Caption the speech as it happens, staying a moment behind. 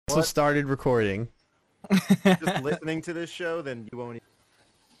also started recording. Just listening to this show, then you won't.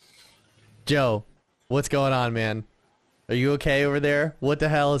 Joe, what's going on, man? Are you okay over there? What the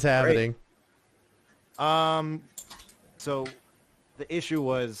hell is happening? So the issue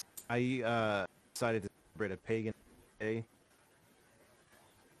was I decided to celebrate a pagan day.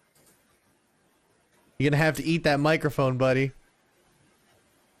 You're gonna have to eat that microphone, buddy.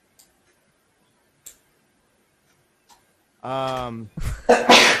 Bless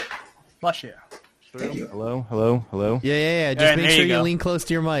you. Hello, hello, hello. Yeah. Just make sure you lean close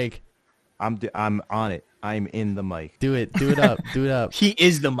to your mic. I'm on it. I'm in the mic. Do it. Do it up. Do it up. He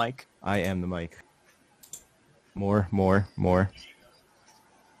is the mic. I am the mic. More.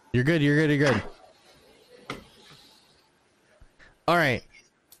 You're good. You're good. All right.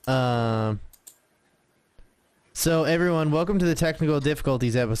 So everyone, welcome to the technical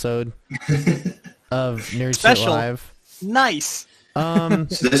difficulties episode of Nerd Shit Live. Nice. So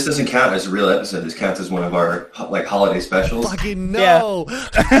this doesn't count as a real episode. This counts as one of our holiday specials. Fucking no.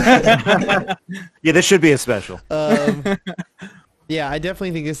 Yeah, this should be a special. Yeah, I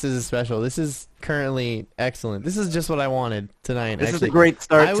definitely think this is a special. This is currently excellent. This is just what I wanted tonight. This is a great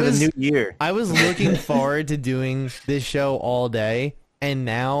start to the new year. I was looking forward to doing this show all day, and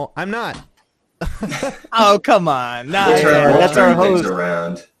now I'm not. Oh, come on. Nice. That's our host.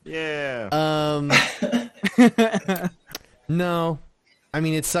 Around. Yeah. No. I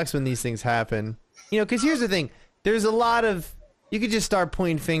mean, it sucks when these things happen. You know, because here's the thing. There's a lot of... You could just start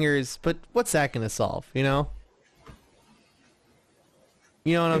pointing fingers, but what's that going to solve, you know?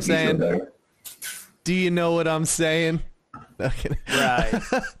 You know what I'm saying? Do you know what I'm saying? Okay. Right.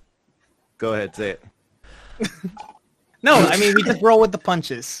 Go ahead, say it. No, I mean, we just roll with the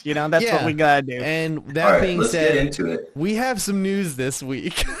punches. You know, that's what we gotta do. And that being let's said, get into it. we have some news this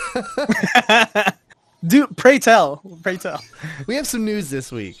week. Dude, pray tell. We have some news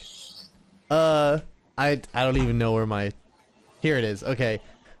this week. I don't even know where my... Here it is. Okay.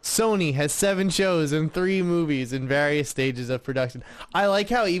 Sony has 7 shows and 3 movies in various stages of production. I like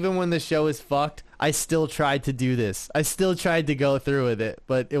how even when the show is fucked, I still tried to do this. I still tried to go through with it,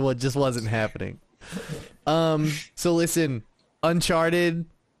 but it just wasn't happening. So listen, Uncharted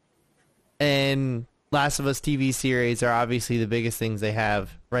and Last of Us TV series are obviously the biggest things they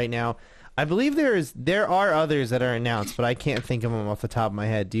have right now. I believe there are others that are announced, but I can't think of them off the top of my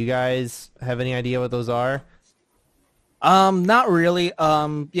head. Do you guys have any idea what those are? Not really.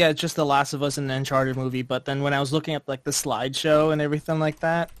 Yeah, it's just the Last of Us and the Uncharted movie. But then when I was looking at like the slideshow and everything like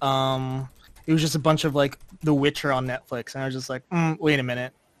that, it was just a bunch of like The Witcher on Netflix, and I was just like, wait a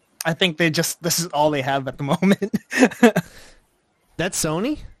minute. I think this is all they have at the moment. That's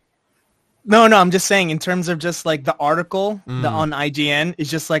Sony? No, I'm just saying in terms of just like the article on IGN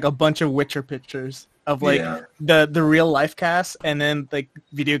is just like a bunch of Witcher pictures of like the real life cast and then like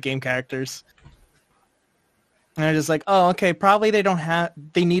video game characters. And I'm just like, oh, okay, probably they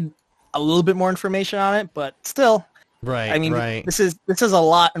need a little bit more information on it, but still. Right. I mean, right. this is a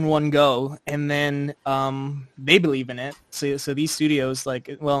lot in one go, and then they believe in it. So these studios,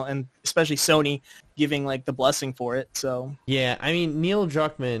 like, well, and especially Sony, giving like the blessing for it. So yeah, I mean, Neil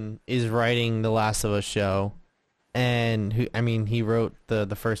Druckmann is writing the Last of Us show, and he wrote the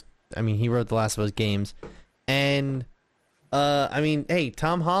first. I mean, he wrote the Last of Us games, and I mean, hey,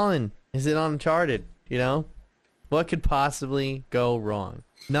 Tom Holland is in Uncharted. You know, what could possibly go wrong?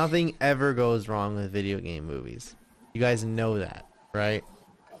 Nothing ever goes wrong with video game movies. You guys know that, right?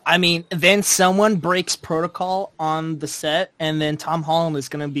 I mean, then someone breaks protocol on the set, and then Tom Holland is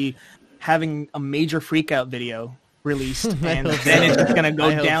going to be having a major freakout video released, and then it's just going to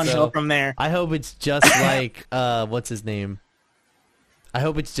go downhill from there. I hope it's just like, what's his name? I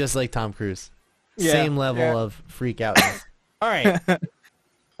hope it's just like Tom Cruise. Yeah, Same level of freakoutness. All right.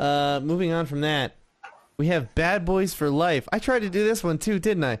 Moving on from that, we have Bad Boys for Life. I tried to do this one too,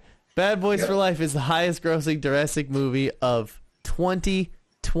 didn't I? Bad Boys for Life is the highest grossing domestic movie of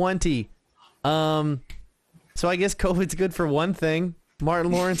 2020. So I guess COVID's good for one thing.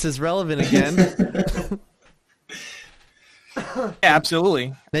 Martin Lawrence is relevant again. Yeah,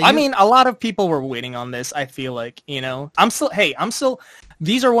 absolutely. I mean, a lot of people were waiting on this, I feel like, you know.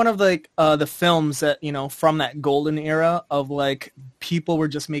 These are one of the films that, you know, from that golden era of like people were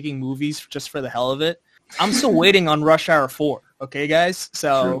just making movies just for the hell of it. I'm still waiting on Rush Hour 4. Okay, guys?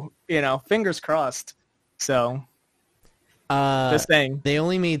 So, you know, fingers crossed. So, just saying. They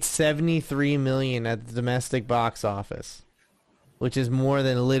only made $73 million at the domestic box office, which is more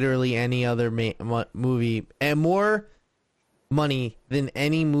than literally any other movie, and more money than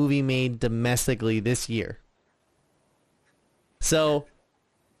any movie made domestically this year. So,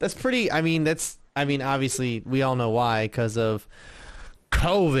 that's pretty, obviously, we all know why, because of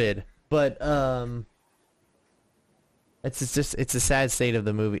COVID. But it's a sad state of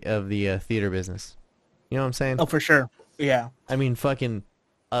the theater business. You know what I'm saying? Oh, for sure. Yeah. I mean, fucking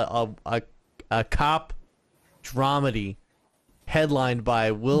a cop dramedy headlined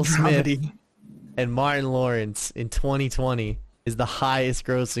by Will Smith Dramedy. and Martin Lawrence in 2020 is the highest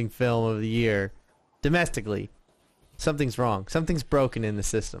grossing film of the year domestically. Something's wrong. Something's broken in the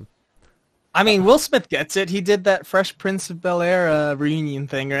system. I mean, Will Smith gets it. He did that Fresh Prince of Bel-Air reunion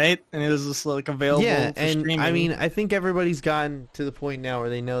thing, right? And it was just like available Yeah, for and streaming. I mean, I think everybody's gotten to the point now where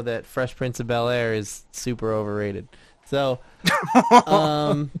they know that Fresh Prince of Bel-Air is super overrated. So,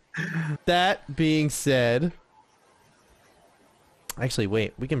 that being said, actually,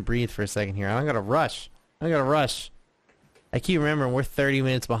 wait, we can breathe for a second here. I don't gotta rush. I keep remembering we're 30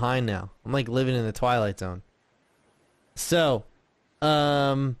 minutes behind now. I'm like living in the Twilight Zone. So,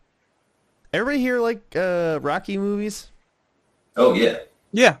 everybody here like Rocky movies? Oh yeah.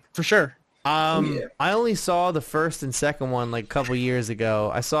 yeah, for sure. Yeah. I only saw the first and second one like a couple years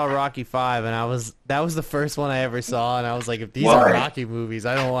ago. I saw Rocky 5 and that was the first one I ever saw, and I was like, if these are Why? Rocky movies,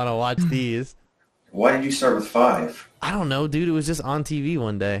 I don't want to watch these. Why did you start with 5? I don't know, dude. It was just on TV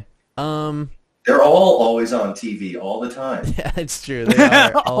one day. They're all always on TV all the time. Yeah, it's true. They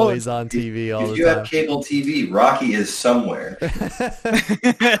are always on TV all If the you time. have cable TV, Rocky is somewhere.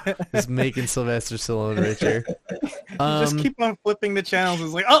 Just making Sylvester Stallone richer. Just keep on flipping the channels.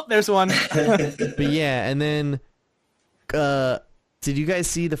 It's like, oh, there's one. But yeah, and then, did you guys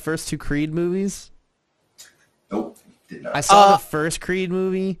see the first 2 Creed movies? Nope, did not. I saw the first Creed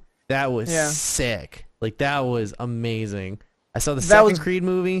movie. That was Yeah. sick. Like, that was amazing. I saw the That second was- Creed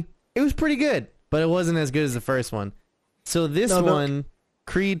movie. It was pretty good, but it wasn't as good as the first one. So this one,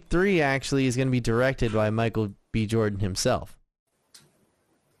 Creed 3, actually is going to be directed by Michael B. Jordan himself.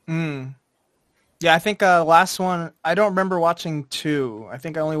 Yeah, I think last one, I don't remember watching 2. I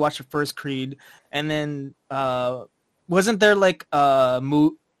think I only watched the first Creed. And then, wasn't there like a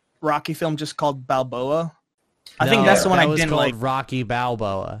Rocky film just called Balboa? I think No, that's the one that I was didn't called like. Rocky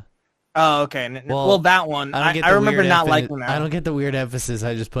Balboa. Oh, okay. Well, that one, I don't get I the remember weird not liking that. I don't get the weird emphasis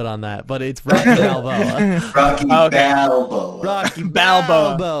I just put on that, but it's Rocky Balboa. Rocky Okay. Balboa. Rocky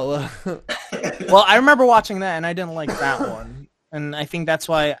Balboa. Balboa. Well, I remember watching that, and I didn't like that one. And I think that's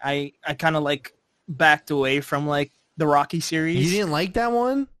why I kind of like backed away from like the Rocky series. You didn't like that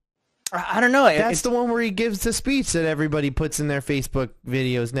one? I don't know. That's It's the one where he gives the speech that everybody puts in their Facebook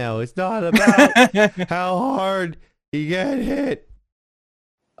videos now. It's not about how hard you get hit.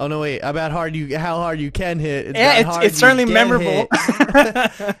 Oh no, wait! About how hard you can hit. It's yeah, about hard it's you certainly get memorable.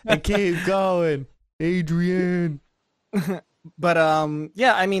 hit. And keep going, Adrian. But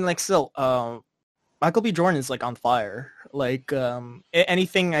yeah, I mean, like, still, Michael B. Jordan is like on fire. Like,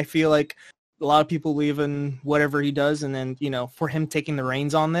 anything I feel like a lot of people believe in whatever he does, and then for him taking the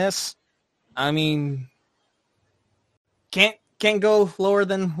reins on this, I mean, can't go lower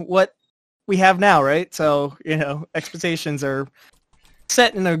than what we have now, right? So expectations are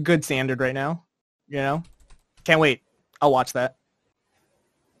set in a good standard right now. Can't wait. I'll watch that.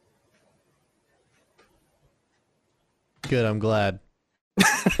 Good. I'm glad.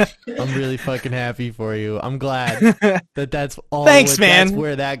 I'm really fucking happy for you. I'm glad that that's all. Thanks, man. That's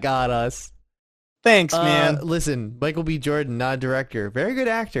where that got us. Thanks, man. Listen, Michael B. Jordan, not a director, very good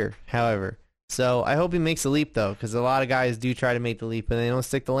actor, however. So I hope he makes the leap though, because a lot of guys do try to make the leap and they don't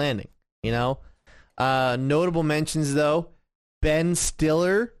stick the landing. Notable mentions though, Ben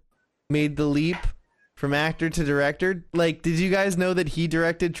Stiller made the leap from actor to director. Like, did you guys know that he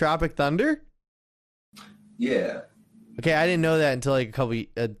directed Tropic Thunder? Yeah. Okay, I didn't know that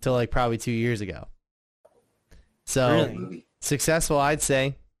until probably 2 years ago. So Really? Movie. successful, I'd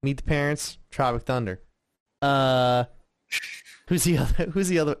say. Meet the Parents, Tropic Thunder. Who's the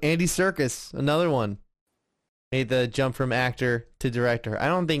other? Andy Serkis, another one. Made the jump from actor to director. I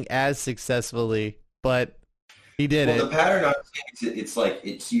don't think as successfully, but he did Well, it. the pattern I'm seeing,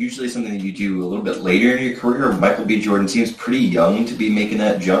 it's usually something that you do a little bit later in your career. Michael B. Jordan seems pretty young to be making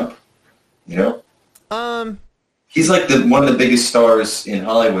that jump. He's like one of the biggest stars in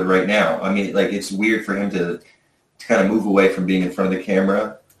Hollywood right now. I mean, like, it's weird for him to kind of move away from being in front of the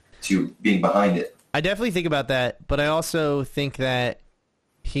camera to being behind it. I definitely think about that, but I also think that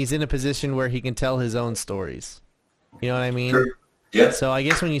he's in a position where he can tell his own stories. You know what I mean? Sure. Yeah. So I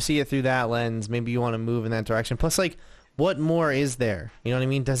guess when you see it through that lens, maybe you want to move in that direction. Plus, like, what more is there? You know what I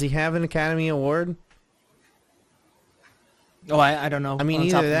mean? Does he have an Academy Award? Oh, I don't know. I mean, on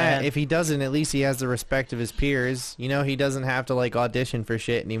top either of my that. head. If he doesn't, at least he has the respect of his peers. He doesn't have to, like, audition for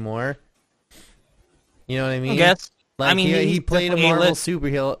shit anymore. You know what I mean? I guess. Like, I mean, he he's played a definitely Marvel A-list.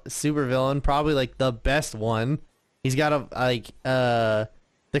 supervillain, probably, like, the best one. He's got the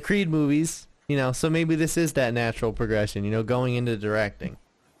Creed movies, you know, so maybe this is that natural progression, you know, going into directing.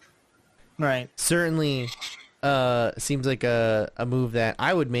 Right. Certainly seems like a move that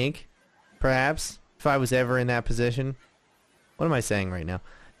I would make, perhaps, if I was ever in that position. What am I saying right now?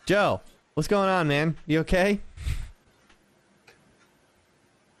 Joe, what's going on, man? You okay?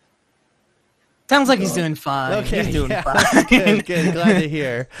 Sounds like he's doing fine. Okay, He's doing yeah. fine. Good. Glad to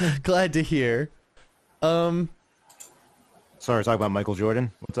hear. Glad to hear. Sorry, talking about Michael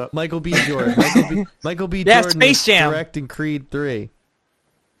Jordan. What's up? Michael B. Jordan. Michael B. Yeah, Jordan Space is Jam. directing Creed 3.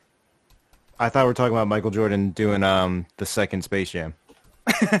 I thought we were talking about Michael Jordan doing the second Space Jam.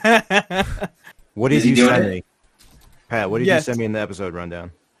 What did Is he you doing send it? me? Pat, what did Yes. you send me in the episode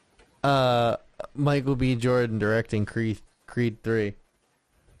rundown? Michael B. Jordan directing Creed 3.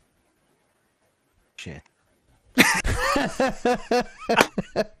 Shit.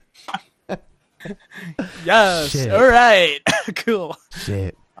 Yes. Shit. All right. Cool.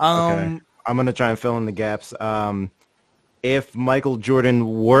 Shit. Okay. I'm gonna try and fill in the gaps. If Michael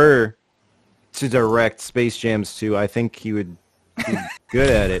Jordan were to direct Space Jams 2, I think he would be good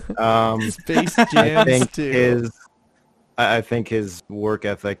at it. Space I Jams think 2. I think his work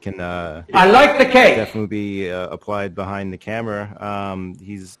ethic can I like the cake. definitely be applied behind the camera.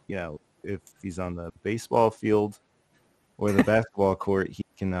 He's, you know, if he's on the baseball field or the basketball court, he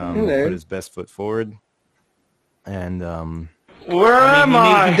can put his best foot forward. And Where am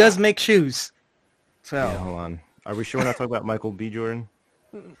I? He does make shoes. So yeah, hold on. Are we sure we're not talking about Michael B. Jordan?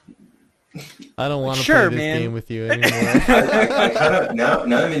 I don't want to Sure, play this man. game with you anymore. I kind of now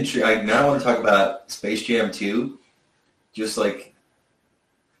I'm intrigued. Now I want to talk about Space Jam 2. Just like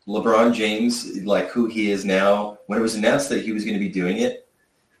LeBron James, like who he is now. When it was announced that he was going to be doing it,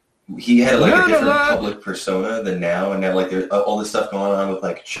 he had like a different public persona than now. And now like there's all this stuff going on with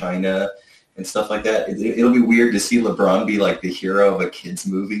like China and stuff like that. It'll be weird to see LeBron be like the hero of a kids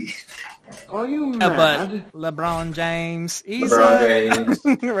movie. Are you Yeah, mad? but LeBron James, he's LeBron James.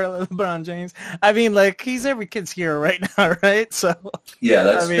 LeBron James. I mean, like he's every kid's hero right now, right? So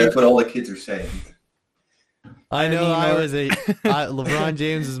Yeah, I mean- that's what all the kids are saying. I know LeBron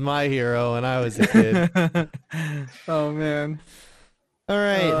James is my hero when I was a kid. Oh man. All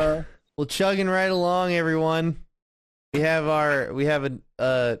right. Well, chugging right along, everyone. We have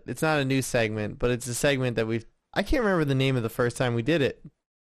it's not a new segment, but it's a segment that I can't remember the name of the first time we did it.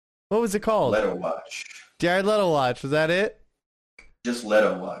 What was it called? Leto Watch. Jared Leto Watch. Was that it? Just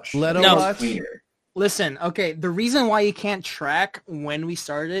Leto Watch. Leto No. Watch? Cleaner. Listen, okay, the reason why you can't track when we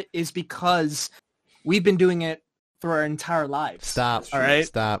started is because we've been doing it for our entire lives. Stop. All right.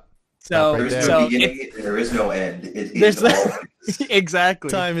 Stop. So, Right There's there. no so beginning. There is no end. There's It's no- always. exactly.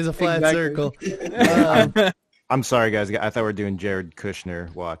 Time is a flat Exactly. circle. I'm sorry, guys. I thought we were doing Jared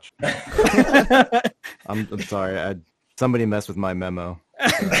Kushner watch. I'm sorry. Somebody messed with my memo.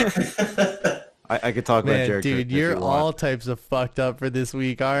 I could talk about Man, Jared Kushner. dude, if you're you want. all types of fucked up for this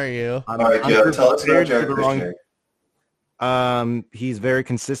week, aren't you? I'm- All right, I'm Joe, tell us about prepared Jared for the wrong- Kushner. He's very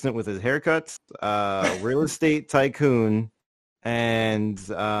consistent with his haircuts, real estate tycoon, and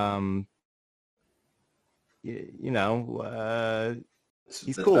you know,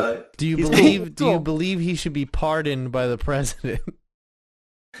 he's That's cool. about it. Do you He's believe? Do cool. you believe he should be pardoned by the president?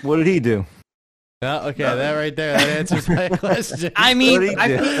 What did he do? Yeah, okay, that right there, that answers my question. I What mean, he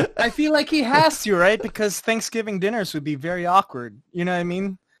did. I feel like he has to, right? Because Thanksgiving dinners would be very awkward. You know what I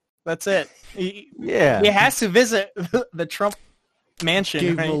mean? That's it. He Yeah. has to visit the Trump mansion,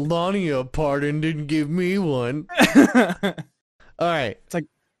 Gave right? Melania a pardon, didn't give me one. All right, It's like-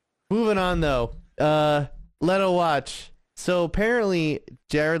 moving on though. Leto Watch. So apparently,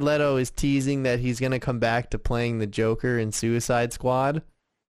 Jared Leto is teasing that he's gonna come back to playing the Joker in Suicide Squad.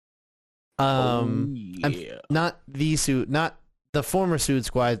 yeah. Not the former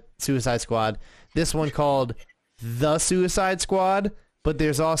Suicide Squad. This one called The Suicide Squad, but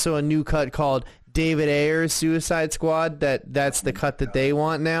there's also a new cut called David Ayer's Suicide Squad. That's the cut that they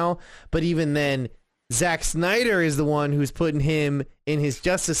want now. But even then, Zack Snyder is the one who's putting him in his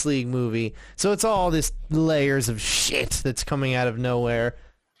Justice League movie. So it's all this layers of shit that's coming out of nowhere.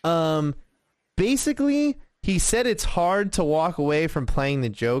 Basically, he said it's hard to walk away from playing the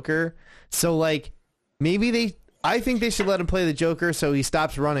Joker. So like I think they should let him play the Joker so he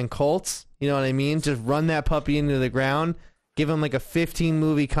stops running cults. You know what I mean? Just run that puppy into the ground. Give him like a 15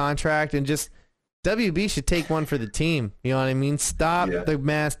 movie contract and just WB should take one for the team. You know what I mean? Stop the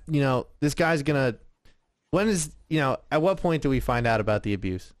mass. You know, this guy's gonna. At what point do we find out about the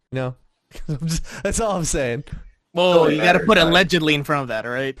abuse? You know, that's all I'm saying. Whoa, Totally you got to matters, put right? allegedly in front of that,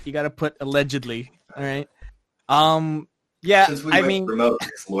 all right? You got to put allegedly, all right? Yeah, Since we I went mean, remote,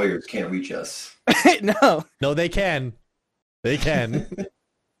 his lawyers can't reach us. No. No, they can. They can.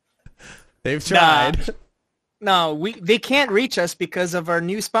 They've tried. No, they can't reach us because of our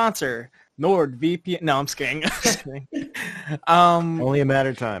new sponsor, NordVPN. No, I'm just kidding. Just kidding. Only a matter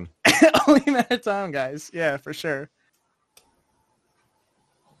of time. Only a matter of time, guys. Yeah, for sure.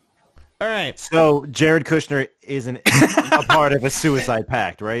 All right. So Jared Kushner isn't a part of a suicide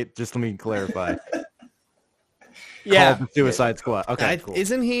pact, right? Just let me clarify. Yeah. Called the Suicide Squad. Okay, cool.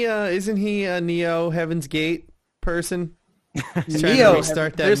 Isn't he a Neo Heaven's Gate person? He's trying Neo, to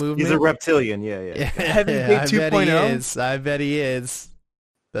restart that movement. He's a reptilian. Yeah. Heaven's Gate I bet he 2.0? is. I bet he is.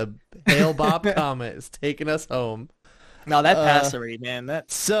 The Hail Bob Comet is taking us home. No, that passed already, man.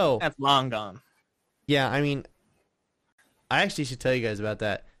 That's long gone. Yeah, I mean, I actually should tell you guys about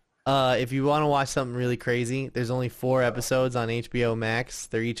that. If you want to watch something really crazy, there's only 4 episodes on HBO Max.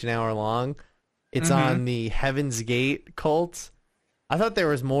 They're each an hour long. It's on the Heaven's Gate cult. I thought there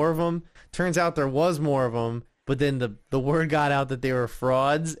was more of them. Turns out there was more of them, but then the word got out that they were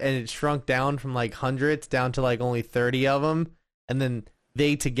frauds, and it shrunk down from like hundreds down to like only 30 of them. And then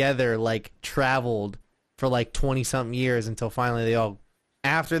they together like traveled for like 20-something years until finally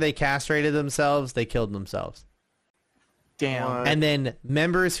after they castrated themselves, they killed themselves. Damn. And then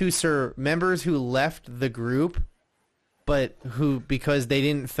members who left the group, but who, because they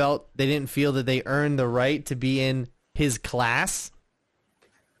didn't feel that they earned the right to be in his class,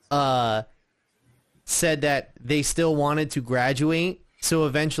 said that they still wanted to graduate. So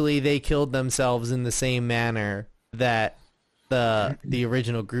eventually they killed themselves in the same manner that the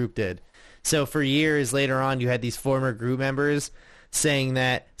original group did. So for years later on, you had these former group members saying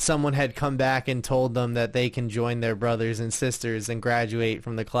that someone had come back and told them that they can join their brothers and sisters and graduate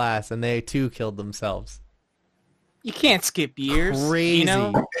from the class, and they too killed themselves. You can't skip years. Crazy. You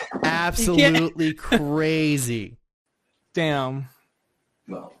know? Absolutely crazy. Damn.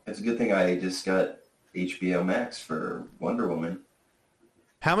 Well, it's a good thing I just got HBO Max for Wonder Woman.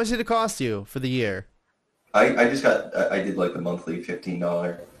 How much did it cost you for the year? I did like the monthly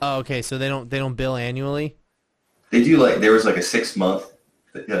 $15. Oh, okay, so they don't bill annually? They do there was like a 6-month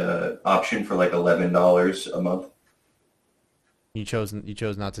option for like $11 a month. You chose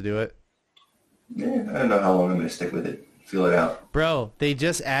not to do it? Yeah, I don't know how long I'm going to stick with it. Feel it out. Bro, they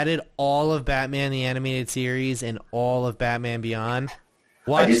just added all of Batman the Animated Series and all of Batman Beyond.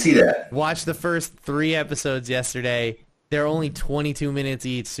 I did see that. Watch the first 3 episodes yesterday. They're only 22 minutes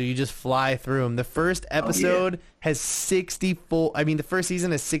each, so you just fly through them. The first episode has 64... I mean, the first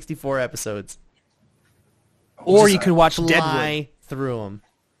season has 64 episodes. Or you could watch Fly Deadwood. through them.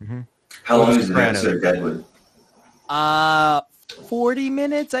 Mm-hmm. How long is an episode of Deadwood? 40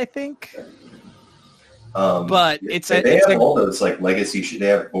 minutes, I think. But it's they have all those like legacy shit. They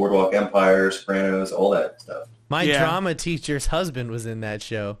have Boardwalk Empire, Sopranos, all that stuff. My drama teacher's husband was in that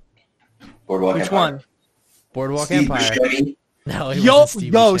show. Boardwalk Which Empire. one? Boardwalk Steve Empire. Buscemi. No, it wasn't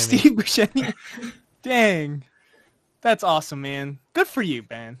Steve Buscemi. Steve Buscemi. Dang. That's awesome, man. Good for you,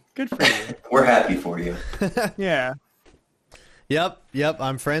 man. Good for you. We're happy for you. Yeah. Yep.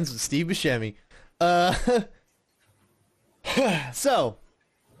 I'm friends with Steve Buscemi. So,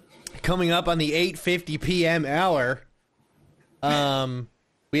 coming up on the 8:50 p.m. hour,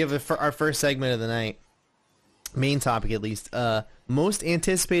 we have our first segment of the night. Main topic, at least. Most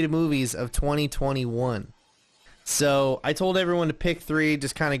anticipated movies of 2021. So, I told everyone to pick 3,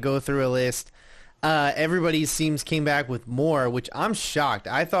 just kind of go through a list. Everybody came back with more, which I'm shocked.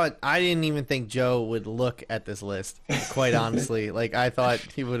 I didn't even think Joe would look at this list, quite honestly. Like, I thought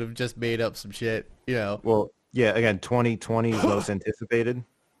he would have just made up some shit, you know. Well, yeah, again, 2020 is most anticipated.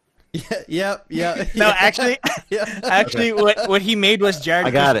 Yeah. No, actually, what he made was Jared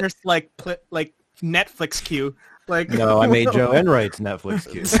I got Kushner's like Netflix queue. Like, No, I made Joe Enright's Netflix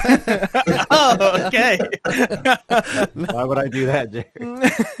queue. oh, okay. Why would I do that, Jared?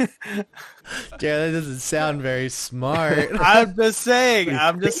 Yeah, that doesn't sound very smart. I'm just saying.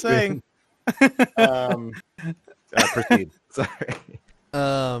 Proceed. Sorry.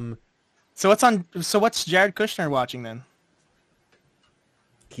 So what's Jared Kushner watching then?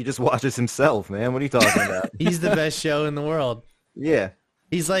 He just watches himself, man. What are you talking about? He's the best show in the world. Yeah.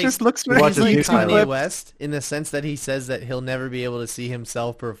 He's like, Just looks he's watches like YouTube Kanye clips. West in the sense that he says that he'll never be able to see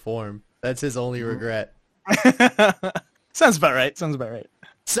himself perform. That's his only regret. Sounds about right.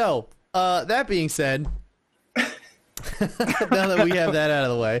 So, that being said, now that we have that out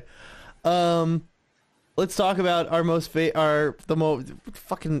of the way, let's talk about our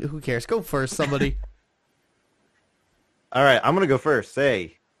fucking, who cares? Go first, somebody. All right, I'm going to go first.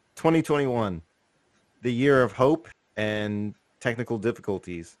 Say, 2021, the year of hope and technical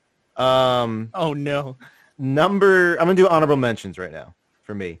difficulties. Oh, no. I'm going to do honorable mentions right now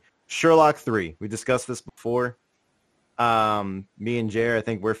for me. Sherlock 3. We discussed this before. Me and Jer, I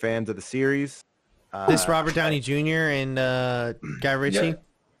think we're fans of the series. This Robert Downey Jr. and Guy Ritchie? Yeah.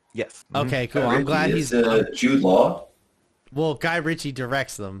 Yes. Okay, cool. I'm glad he's... Jude Law? Well, Guy Ritchie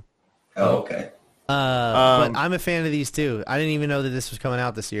directs them. Oh, okay. But I'm a fan of these too. I didn't even know that this was coming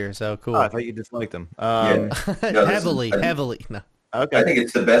out this year, so cool. Oh, I thought you disliked them. Yeah. No, heavily. No. Okay. I think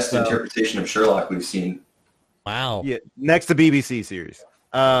it's the best interpretation of Sherlock we've seen. Wow. Yeah, next to BBC series.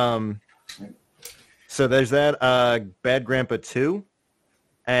 So there's that. Bad Grandpa 2.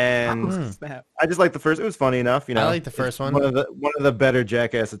 And I just like the first. It was funny enough, you know. I like the first one. One of the better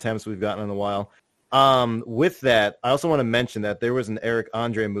Jackass attempts we've gotten in a while. With that, I also want to mention that there was an Eric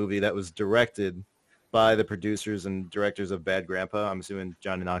Andre movie that was directed by the producers and directors of Bad Grandpa. I'm assuming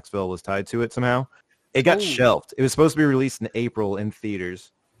Johnny Knoxville was tied to it somehow. It got shelved. It was supposed to be released in April in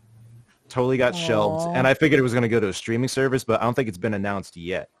theaters. Totally got shelved. And I figured it was going to go to a streaming service, but I don't think it's been announced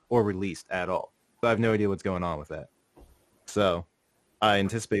yet or released at all. So I have no idea what's going on with that. So I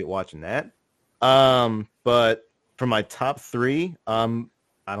anticipate watching that. But for my top 3, I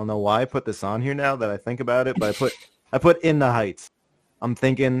don't know why I put this on here now that I think about it, but I put In the Heights. I'm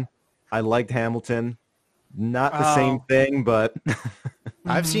thinking I liked Hamilton. Not the same thing, but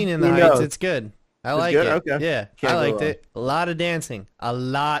I've seen In the Heights. knows? It's good. I like good? it. Okay. Yeah, Can't I go liked wrong. it. A lot of dancing. A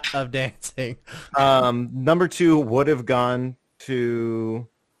lot of dancing. Number 2 would have gone to,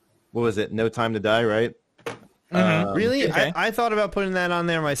 what was it? No Time to Die, right? Really? okay. I thought about putting that on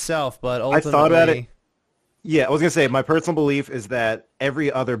there myself, but I ultimately... thought about it. Yeah, I was going to say, my personal belief is that every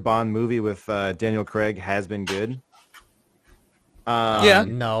other Bond movie with Daniel Craig has been good. Yeah.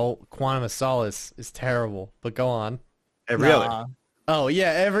 No, Quantum of Solace is terrible, but go on. Every other. Oh, yeah,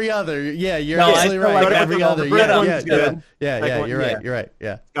 every other. Yeah, you're No, I absolutely feel right. like Every other. the first Yeah, one's yeah, good. yeah, Second one, you're right.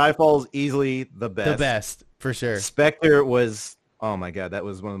 Yeah. Skyfall's easily the best. The best, for sure. Spectre was, oh my God, that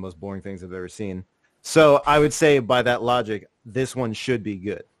was one of the most boring things I've ever seen. So I would say by that logic, this one should be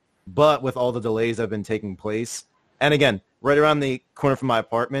good. But with all the delays that have been taking place, and again, right around the corner from my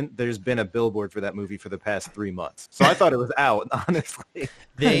apartment, there's been a billboard for that movie for the past 3 months. So I thought it was out, honestly,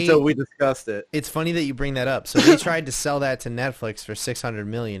 until we discussed it. It's funny that you bring that up. So they tried to sell that to Netflix for $600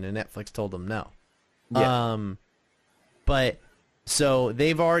 million, and Netflix told them no. Yeah. But so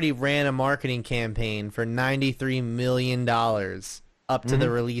they've already ran a marketing campaign for $93 million up to the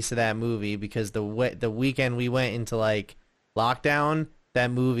release of that movie because the weekend we went into like lockdown,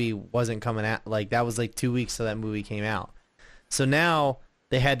 that movie wasn't coming out. Like that was like 2 weeks till that movie came out. So now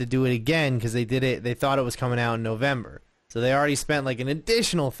they had to do it again because they did it. They thought it was coming out in November. So they already spent like an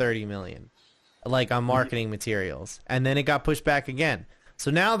additional $30 million, like on marketing materials, and then it got pushed back again.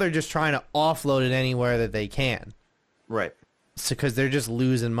 So now they're just trying to offload it anywhere that they can. Right. So because they're just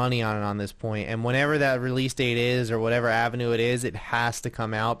losing money on it on this point, and whenever that release date is or whatever avenue it is, it has to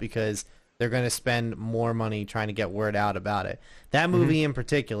come out because they're going to spend more money trying to get word out about it. That movie in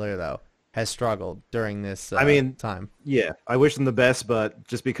particular, though, has struggled during this time. Yeah, I wish them the best, but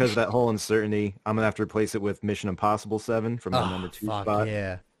just because of that whole uncertainty, I'm going to have to replace it with Mission Impossible 7 from the number 2 spot.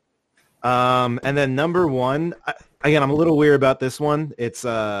 Yeah. And then number 1, again, I'm a little weird about this one. It's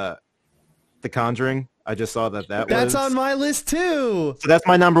The Conjuring. I just saw That's on my list, too. So that's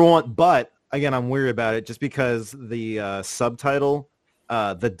my number 1, but again, I'm weird about it just because the subtitle,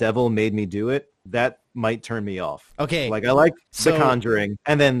 The Devil Made Me Do It, that might turn me off. Okay. Like, I like So- The Conjuring,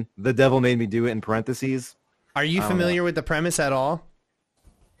 and then The Devil Made Me Do It in parentheses. Are you familiar with the premise at all?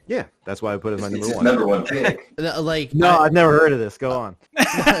 Yeah, that's why I put it as my It's number his 1. number 1 pick. Like No, I've never heard of this. Go on.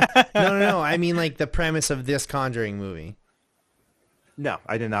 no. I mean, like the premise of this Conjuring movie. No,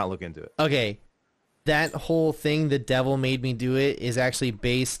 I did not look into it. Okay. That whole thing, The Devil Made Me Do It, is actually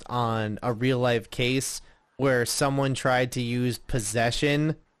based on a real-life case where someone tried to use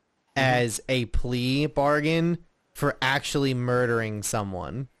possession as a plea bargain for actually murdering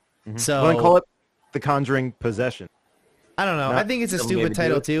someone. So Well, then call it The Conjuring Possession. I don't know. Not I think it's a Devil Made Me stupid Do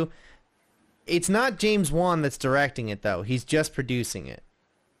title, It. too. It's not James Wan that's directing it, though. He's just producing it.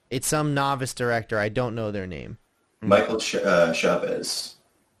 It's some novice director. I don't know their name. Michael Chavez.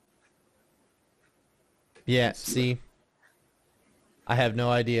 Yeah, see? I have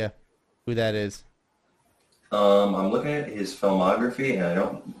no idea who that is. I'm looking at his filmography, and I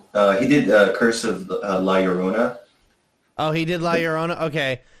don't... he did Curse of La Llorona. Oh, he did La Llorona?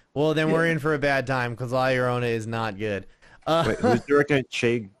 Okay. Well, then we're Yeah. in for a bad time because La Llorona is not good. Wait, who's directing it?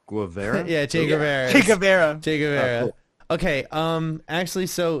 Che Guevara? Yeah, Che Yeah. Guevara. Che Guevara. Che Guevara. Oh, cool. Okay, actually,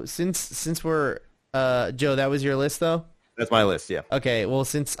 so since we're... Joe, that was your list, though? That's my list, yeah. Okay, well,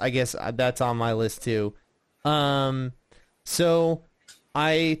 since I guess that's on my list, too. So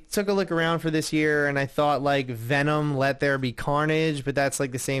I took a look around for this year, and I thought like Venom: Let There Be Carnage, but that's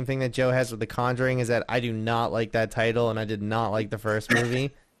like the same thing that Joe has with The Conjuring, is that I do not like that title, and I did not like the first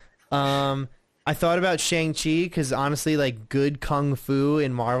movie. I thought about Shang-Chi because honestly, like good kung fu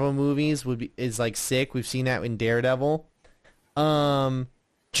in Marvel movies is like sick. We've seen that in Daredevil.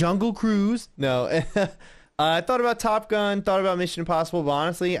 Jungle Cruise. No. I thought about Top Gun, thought about Mission Impossible, but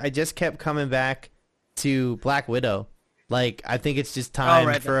honestly, I just kept coming back to Black Widow. Like, I think it's just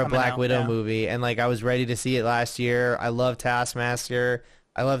time for a Black Widow movie, and like I was ready to see it last year. I love Taskmaster.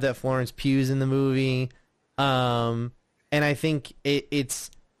 I love that Florence Pugh's in the movie. And I think it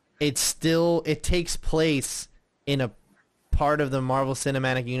takes place in a part of the Marvel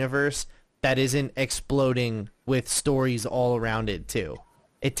Cinematic Universe that isn't exploding with stories all around it too.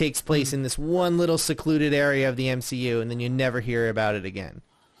 It takes place in this one little secluded area of the MCU, and then you never hear about it again.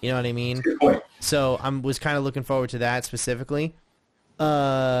 You know what I mean? Good point. So I was kind of looking forward to that specifically.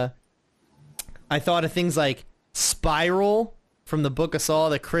 I thought of things like Spiral from the Book of Saw,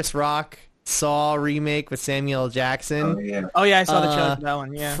 the Chris Rock Saw remake with Samuel L. Jackson. Oh yeah, I saw the trailer for that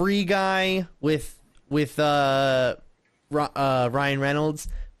one. Yeah. Free Guy with Ryan Reynolds.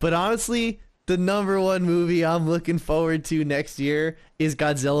 But honestly, the number one movie I'm looking forward to next year is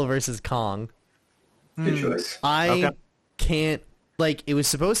Godzilla vs. Kong. Good choice. I can't, like, it was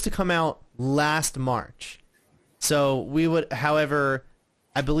supposed to come out last March. So we would, however,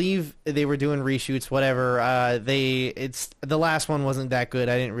 I believe they were doing reshoots, whatever. The last one wasn't that good.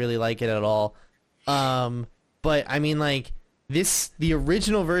 I didn't really like it at all. But I mean, like, the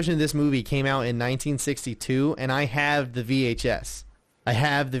original version of this movie came out in 1962, and I have the VHS. I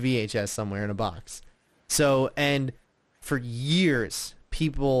have the VHS somewhere in a box. So, and for years,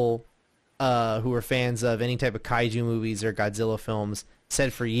 people who were fans of any type of kaiju movies or Godzilla films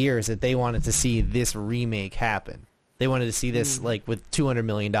said for years that they wanted to see this remake happen. They wanted to see this like with $200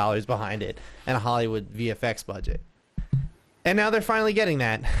 million behind it and a Hollywood VFX budget. And now they're finally getting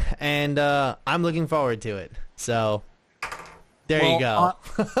that, and I'm looking forward to it. So there you go.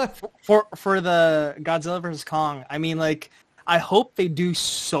 For the Godzilla vs. Kong, I mean, like, I hope they do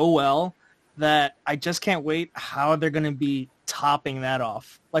so well that I just can't wait how they're going to be topping that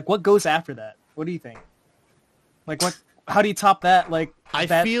off. Like, what goes after that? What do you think? Like, how do you top that? Like, I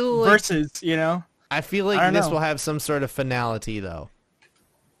that feel versus, you know? I feel like this will have some sort of finality, though.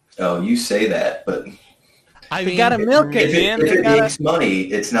 Oh, you say that, but I They mean, gotta milk it, man. if it makes money,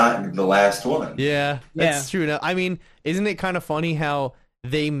 it's not the last one. yeah, that's true. Now, I mean, isn't it kind of funny how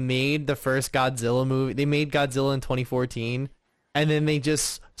they made the first Godzilla movie? They made Godzilla in 2014, and then they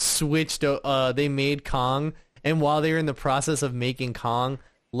just switched. They made Kong, and while they were in the process of making Kong,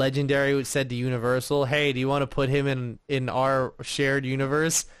 Legendary said to Universal, "Hey, do you want to put him in our shared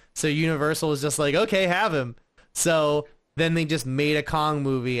universe?" So Universal was just like, "Okay, have him." So then they just made a Kong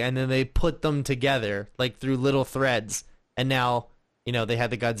movie, and then they put them together like through little threads, and now they had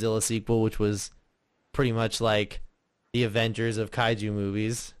the Godzilla sequel, which was pretty much like the Avengers of kaiju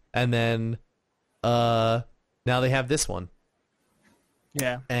movies, and then now they have this one.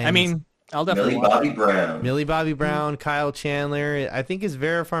 Yeah. And I mean, I'll definitely Millie watch Bobby it. Brown. Millie Bobby Brown, Kyle Chandler. I think is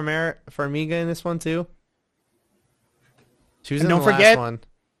Vera Farmiga in this one too. She was And in don't the forget- last one.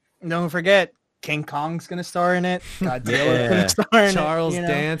 Don't forget, King Kong's going to star in it. Godzilla's going to star in Charles it.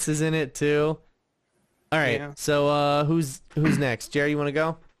 Dance is in it too. All right, Yeah. so who's next? Jerry, you want to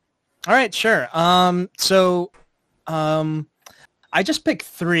go? All right, sure. I just picked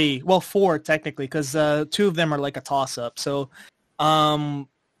 3. Well, 4 technically, because 2 of them are like a toss-up. So,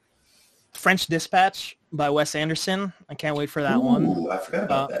 French Dispatch by Wes Anderson. I can't wait for that one. Ooh, I forgot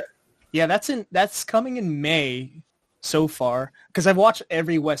about that. Yeah, that's coming in May so far, because I've watched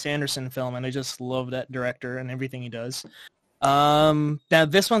every Wes Anderson film and I just love that director and everything he does. Now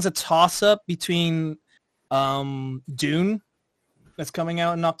this one's a toss-up between Dune, that's coming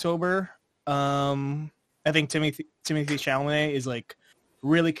out in October. I think Timothy Chalamet is like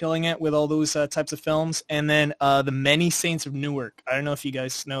really killing it with all those types of films, and then The Many Saints of Newark. I don't know if you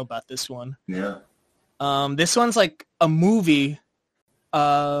guys know about this one. Yeah. This one's like a movie.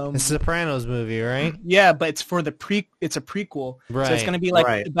 The Sopranos movie, right? Yeah, but it's for it's a prequel. Right. So it's going to be like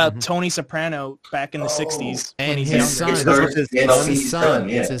Right. about Tony Soprano back in the 60s. And when he's his younger. son. It's his It's son, his son.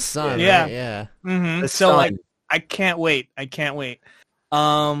 yeah. It's his son. Yeah. Right? Yeah. Mm-hmm. The So son. like, I can't wait. And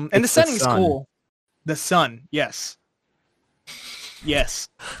the It's the setting's sun. cool. The sun, yes. Yes.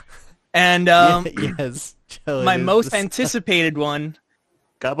 And Yes. Joe, my it is most the- anticipated one is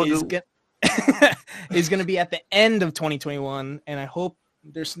Gabagool. is going to be at the end of 2021, and I hope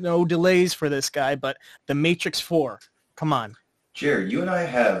there's no delays for this guy, but The Matrix 4. Come on. Jared, you and I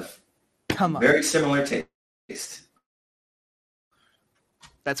have Come on. very similar taste.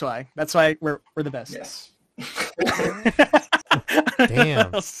 That's why. That's why we're the best. Yes.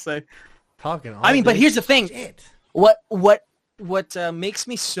 Damn. I'll say. Talking. I mean, but here's the thing. Shit. What makes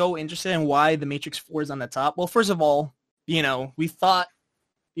me so interested in why The Matrix 4 is on the top? Well, first of all, we thought,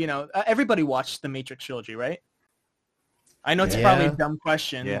 everybody watched The Matrix trilogy, right? I know it's probably a dumb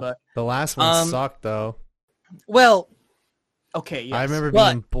question, but the last one sucked though. Well, okay, yes. I remember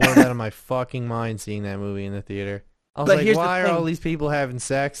being bored out of my fucking mind seeing that movie in the theater. I was like, why are all these people having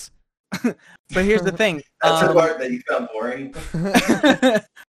sex? But here's the thing. That's the part that you found boring.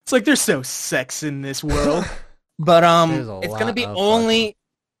 It's like there's no sex in this world. But it's gonna be only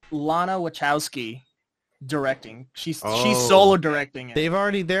Lana Wachowski directing. She's solo directing it. They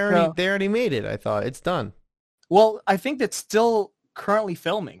already made it. I thought it's done. Well, I think that's still currently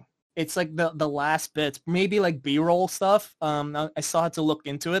filming. It's like the last bits, maybe like B-roll stuff. I still had to look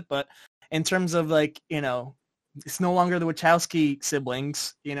into it, but in terms of like, it's no longer the Wachowski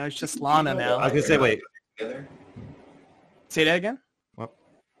siblings. It's just Lana now. I was gonna say, wait. Together? Say that again?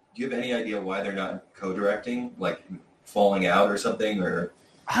 Do you have any idea why they're not co-directing, like falling out or something, or?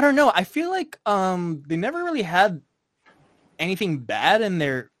 I don't know. I feel like they never really had anything bad in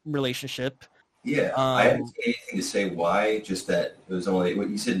their relationship. Yeah, I haven't seen anything to say why. Just that it was only what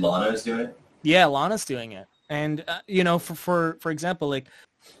you said. Lana is doing it. Yeah, Lana's doing it, and for example, like,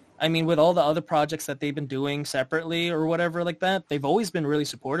 I mean, with all the other projects that they've been doing separately or whatever like that, they've always been really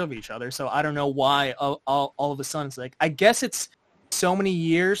supportive of each other. So I don't know why all of a sudden it's like, I guess it's so many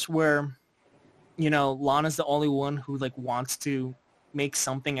years where, Lana's the only one who like wants to make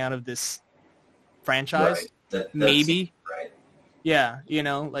something out of this franchise. Right. That's maybe. Right. Yeah,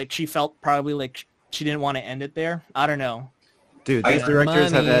 like she felt probably like she didn't want to end it there. I don't know. Dude, these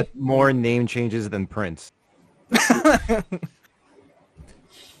directors have had more name changes than Prince.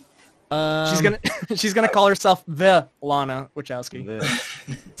 She's gonna call herself the Lana Wachowski.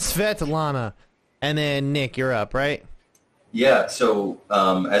 Svetlana. And then Nick, you're up, right? Yeah. So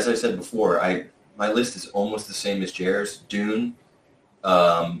as I said before, my list is almost the same as Jair's. Dune.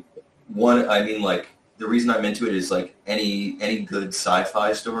 The reason I'm into it is like any good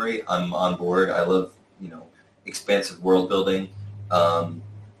sci-fi story, I'm on board. I love expansive world building,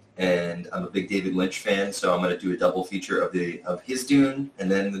 and I'm a big David Lynch fan, so I'm going to do a double feature of his Dune and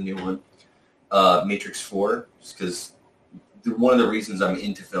then the new one, Matrix 4, because one of the reasons I'm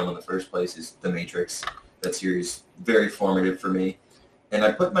into film in the first place is The Matrix. That series very formative for me, and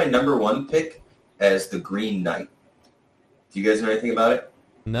I put my number one pick as The Green Knight. Do you guys know anything about it?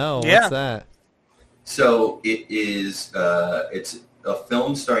 No. What's that? So it is. It's a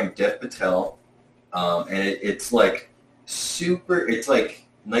film starring Dev Patel, and it's like super. It's like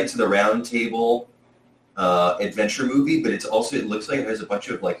Knights of the Round Table adventure movie, but it looks like it has a bunch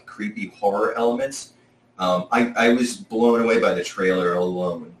of like creepy horror elements. I was blown away by the trailer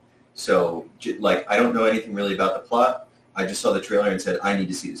alone. So like I don't know anything really about the plot. I just saw the trailer and said I need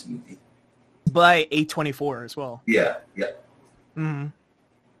to see this movie. By A24 as well. Yeah. Mm-hmm.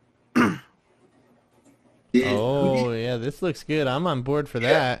 Yeah, this looks good. I'm on board for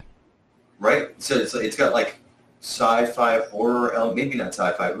that. Right? So it's got like sci-fi horror, maybe not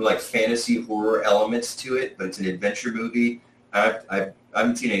sci-fi, but like fantasy horror elements to it, but it's an adventure movie. I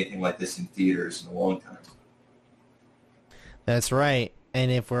haven't seen anything like this in theaters in a long time. That's right.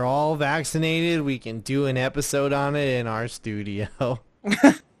 And if we're all vaccinated, we can do an episode on it in our studio.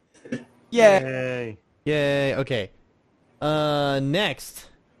 Yeah. Yay. Okay. Next.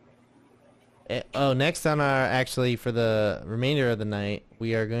 Next on for the remainder of the night,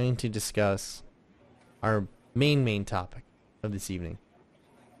 we are going to discuss our main topic of this evening.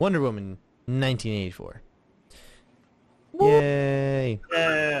 Wonder Woman 1984. Yay.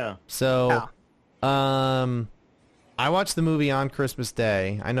 Yeah. So, I watched the movie on Christmas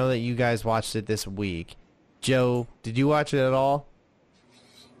Day. I know that you guys watched it this week. Joe, did you watch it at all?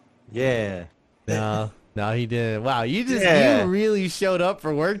 Yeah. No, he didn't. Wow, you really showed up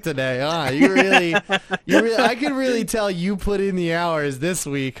for work today, huh? You really, I could really tell you put in the hours this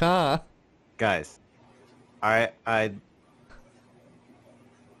week, huh? Guys,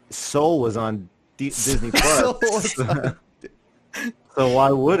 Soul was on Disney Plus. So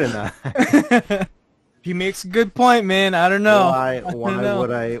why wouldn't I? He makes a good point, man. I don't know.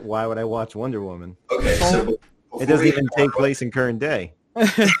 Why would I watch Wonder Woman? Okay, so it doesn't even take place in current day.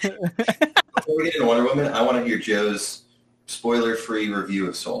 Before we get into Wonder Woman, I want to hear Joe's spoiler-free review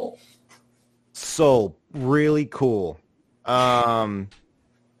of Soul. Soul, really cool. The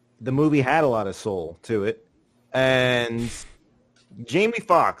movie had a lot of soul to it, and Jamie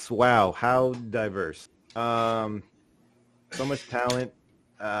Foxx, wow, how diverse. So much talent.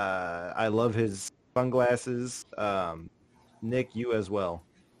 I love his sunglasses. Nick, you as well.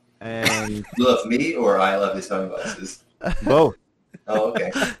 And You love me or I love his sunglasses? both. Oh,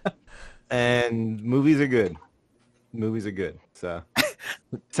 okay. And movies are good. Movies are good. So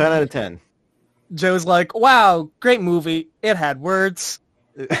 10 out of 10. Joe's like, wow, great movie. It had words.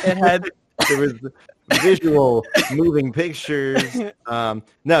 It had There was visual moving pictures.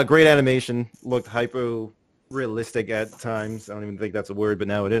 No, great animation. Looked hypo realistic at times. I don't even think that's a word, but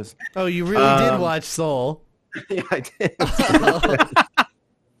now it is. Oh, you really did watch Soul. Yeah, I did.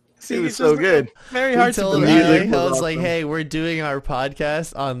 See, It was it's so just good. very He hard to told the believe. music I was was like, awesome. hey, we're doing our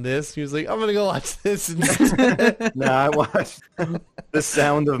podcast on this. He was like, I'm going to go watch this instead. No, I watched The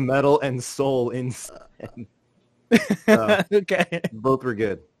Sound of Metal and Soul instead. Okay. Both were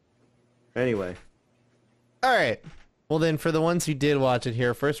good. Anyway, All right. Well, then, for the ones who did watch it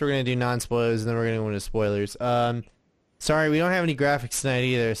here, first we're going to do non-spoilers, and then we're going to go into spoilers. Sorry, we don't have any graphics tonight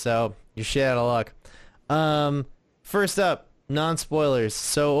either, so you're shit out of luck. First up, non-spoilers.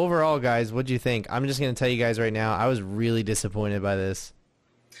 So, overall, guys, what'd you think? I'm just going to tell you guys right now, I was really disappointed by this.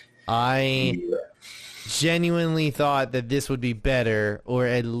 I genuinely thought that this would be better, or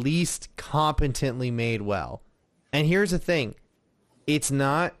at least competently made well. And here's the thing. It's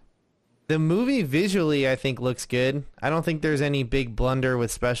not... The movie visually, I think, looks good. I don't think there's any big blunder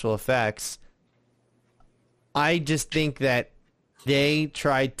with special effects. I just think that they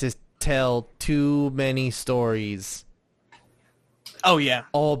tried to tell too many stories, Oh yeah.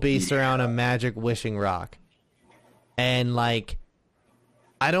 all based around a magic wishing rock. And, like,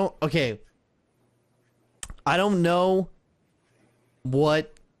 I don't know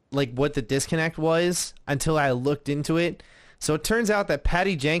what the disconnect was until I looked into it. So it turns out that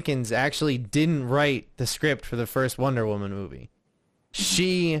Patty Jenkins actually didn't write the script for the first Wonder Woman movie.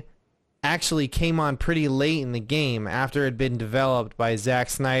 She actually came on pretty late in the game after it had been developed by Zack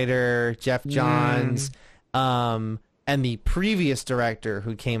Snyder, Jeff Johns, and the previous director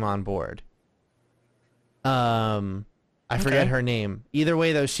who came on board. I forget her name. Either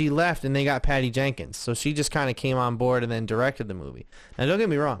way, though, she left and they got Patty Jenkins. So she just kind of came on board and then directed the movie. Now, don't get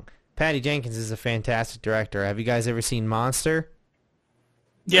me wrong. Patty Jenkins is a fantastic director. Have you guys ever seen Monster?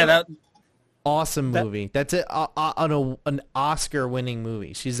 Yeah, that Awesome movie. That's an Oscar-winning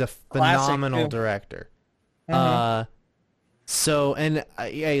movie. She's a phenomenal too. director. Mhm.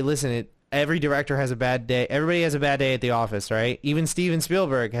 Hey, listen, every director has a bad day. Everybody has a bad day at the office, right? Even Steven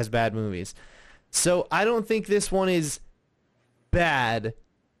Spielberg has bad movies. So I don't think this one is bad,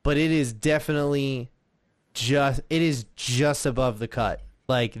 but it is definitely just above the cut.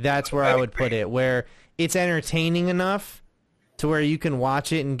 Like, that's where I would put it, where it's entertaining enough to where you can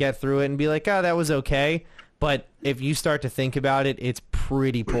watch it and get through it and be like, oh, that was okay. But if you start to think about it, it's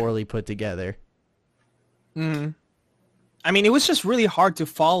pretty poorly put together. I mean, it was just really hard to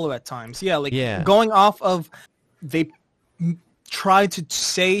follow at times. Yeah, like Yeah. going off of they tried to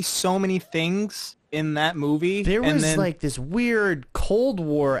say so many things in that movie. There and was then, like this weird Cold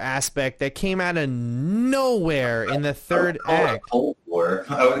War aspect that came out of nowhere in the third act. Cold War.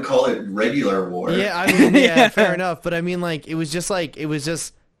 I would call it regular war. Yeah, I mean, yeah, Yeah. fair enough. But I mean, like, it was just,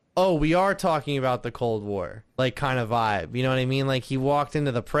 oh, we are talking about the Cold War, like, kind of vibe. You know what I mean? Like, he walked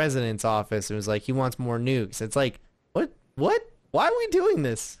into the president's office and was like, he wants more nukes. It's like, what? Why are we doing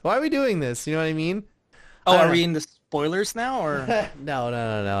this? Why are we doing this? You know what I mean? oh, I don't are know. we in the spoilers now, or?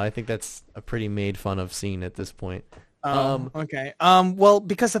 No. I think that's a pretty made fun of scene at this point. Okay. Well,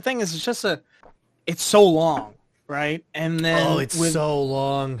 because the thing is, it's so long, right? And then Oh, it's so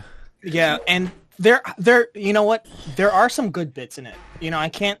long. yeah, and there, you know what? There are some good bits in it. You know, I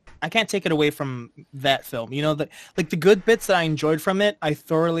can't take it away from that film. You know, the good bits that I enjoyed from it, I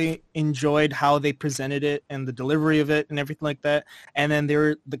thoroughly enjoyed how they presented it and the delivery of it and everything like that. And then there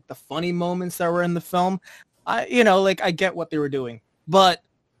were the funny moments that were in the film. I get what they were doing, but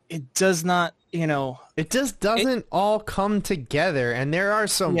it does not, It just doesn't all come together, and there are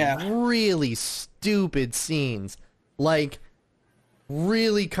some really stupid scenes. Like,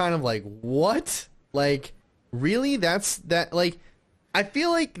 really kind of like, what? Like, really? Like, I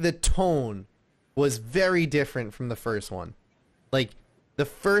feel like the tone was very different from the first one. Like, the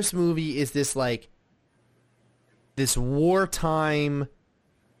first movie is this, like, this wartime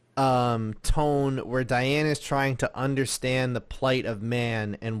tone where Diana's trying to understand the plight of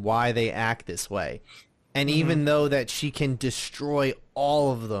man and why they act this way. And even though that she can destroy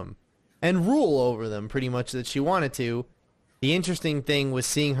all of them and rule over them pretty much that she wanted to, the interesting thing was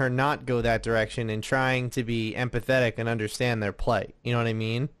seeing her not go that direction and trying to be empathetic and understand their plight. You know what I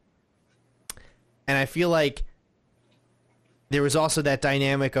mean? And I feel like there was also that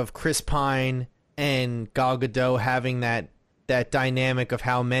dynamic of Chris Pine and Gal Gadot having that dynamic of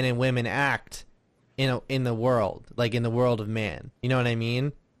how men and women act in the world, like in the world of man. You know what I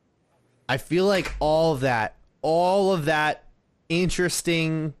mean? I feel like all of that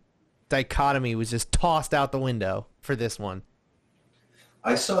interesting dichotomy was just tossed out the window for this one.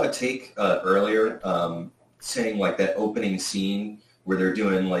 I saw a take earlier saying like that opening scene where they're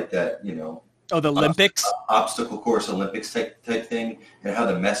doing like that, you know, the Olympics, obstacle course Olympics type thing, and how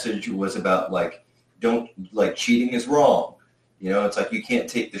the message was about like, don't, like, cheating is wrong. You know, it's like you can't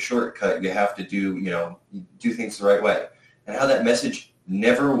take the shortcut. You have to do things the right way. And how that message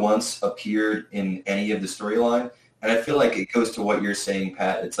never once appeared in any of the storyline. And I feel like it goes to what you're saying,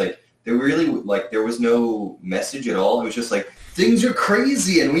 Pat. It's like there was no message at all. It was just like, things are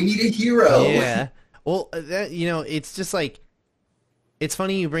crazy and we need a hero. Yeah. Well, it's just like, it's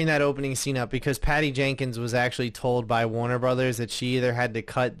funny you bring that opening scene up because Patty Jenkins was actually told by Warner Brothers that she either had to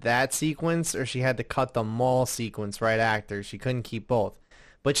cut that sequence or she had to cut the mall sequence right after. She couldn't keep both.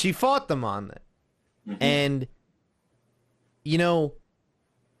 But she fought them on it. Mm-hmm. And,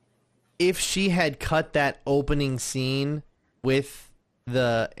 if she had cut that opening scene with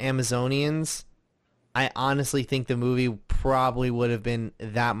the Amazonians, I honestly think the movie probably would have been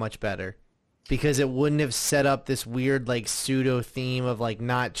that much better. Because it wouldn't have set up this weird, like, pseudo theme of, like,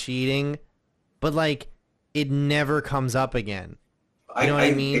 not cheating. But, like, it never comes up again. You know what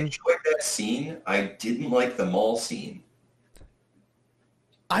I mean? I enjoyed that scene. I didn't like the mall scene.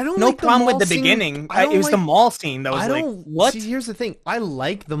 I don't no like problem the with the scene. beginning. It was the mall scene that was like, what? See, here's the thing. I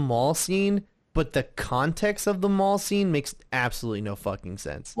like the mall scene, but the context of the mall scene makes absolutely no fucking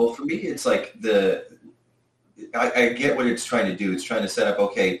sense. Well, for me, it's like I get what it's trying to do. It's trying to set up,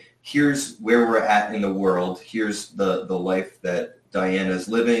 okay, here's where we're at in the world. Here's the life that Diana's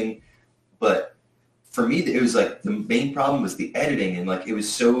living. But for me, it was like the main problem was the editing, and like it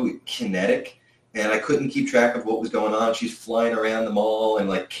was so kinetic, and I couldn't keep track of what was going on. She's flying around the mall and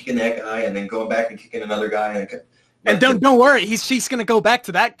like kicking that guy, and then going back and kicking another guy. And don't worry, she's gonna go back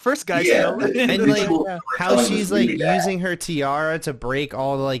to that first guy. Yeah, and like how she's like using her tiara to break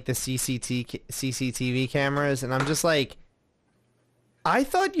all the like the CCTV cameras, and I'm just like, I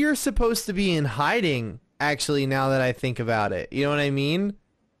thought you're supposed to be in hiding. Actually, now that I think about it, you know what I mean?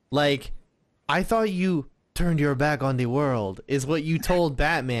 Like, I thought you turned your back on the world is what you told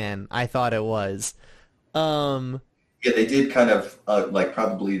Batman. I thought it was. Yeah, they did kind of like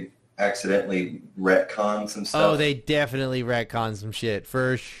probably accidentally retcon some stuff. Oh, they definitely retcon some shit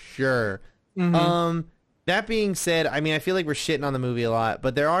for sure. Mm-hmm. That being said, I mean, I feel like we're shitting on the movie a lot,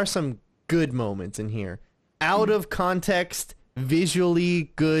 but there are some good moments in here. Out of context,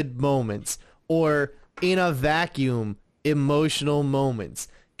 visually good moments, or in a vacuum, emotional moments.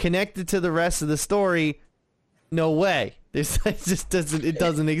 Connected to the rest of the story, no way. It just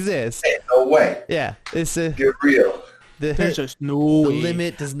doesn't exist. Hey, no way. Yeah, get real. There's just no way. The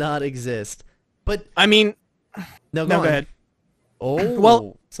limit does not exist. But I mean, go ahead. Oh,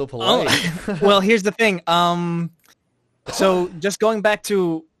 well, so polite. Well, here's the thing. So just going back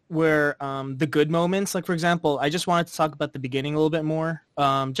to where the good moments, like for example, I just wanted to talk about the beginning a little bit more.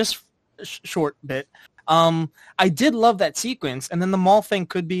 Just short bit. I did love that sequence, and then the mall thing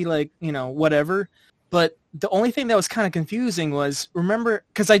could be like, whatever. But the only thing that was kind of confusing was, remember,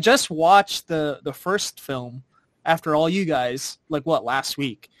 because I just watched the first film after all you guys, like last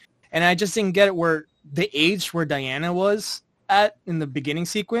week, and I just didn't get it where the age where Diana was at in the beginning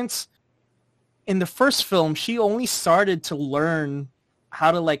sequence. In the first film, she only started to learn how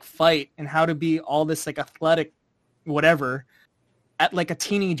to like fight and how to be all this like athletic whatever at like a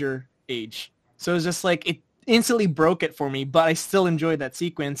teenager age. So it was just like, it instantly broke it for me, but I still enjoyed that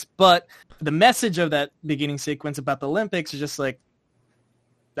sequence. But the message of that beginning sequence about the Olympics is just like,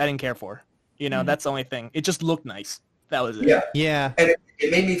 I didn't care for. That's the only thing. It just looked nice. That was it. Yeah. And it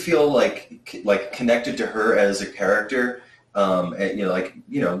made me feel like connected to her as a character. And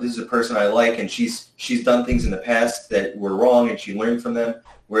this is a person I like, and she's done things in the past that were wrong, and she learned from them.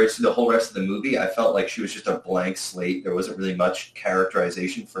 Whereas the whole rest of the movie, I felt like she was just a blank slate. There wasn't really much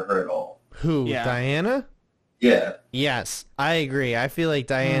characterization for her at all. Who? Yeah. Diana? Yeah. Yes, I agree. I feel like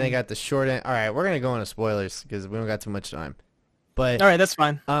Diana got the short end. All right, we're gonna go into spoilers because we don't got too much time. But all right, that's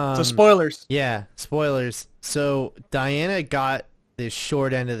fine. So spoilers. Yeah, spoilers. So Diana got the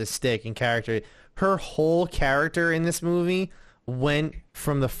short end of the stick in character. Her whole character in this movie went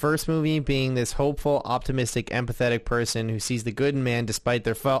from the first movie being this hopeful, optimistic, empathetic person who sees the good in man despite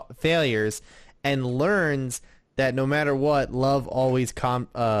their failures, and learns that no matter what, love always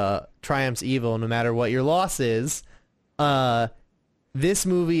triumphs evil, no matter what your loss is. This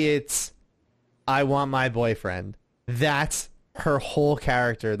movie, it's I want my boyfriend. That's her whole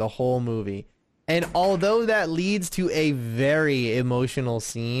character, the whole movie. And although that leads to a very emotional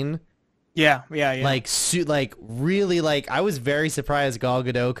scene, Yeah. Like really, like I was very surprised Gal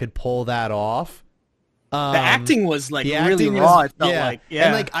Gadot could pull that off. The acting was like the really acting raw. was- It felt yeah. like, yeah.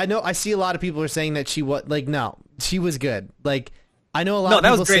 And like I see a lot of people are saying that she was like, no, she was good. Like I know a lot No, of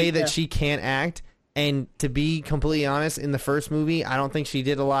that was people great, say that yeah. she can't act, and to be completely honest, in the first movie, I don't think she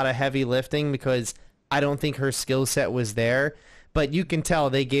did a lot of heavy lifting because I don't think her skill set was there. But you can tell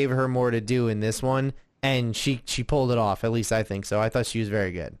they gave her more to do in this one, and she pulled it off. At least I think so. I thought she was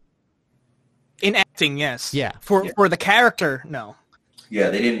very good. In acting, yes. Yeah. For the character, no. Yeah,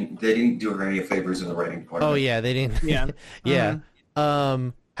 they didn't do her any favors in the writing department. Oh yeah, they didn't. Yeah. Yeah.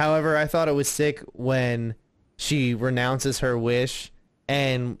 However, I thought it was sick when she renounces her wish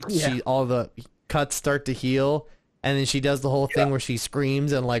and all the cuts start to heal, and then she does the whole thing where she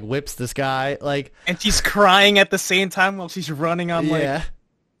screams and like whips this guy, like, And she's crying at the same time while she's running on like, yeah,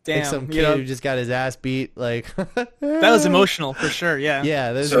 damn, like some you kid know, who just got his ass beat. Like that was emotional for sure. Yeah.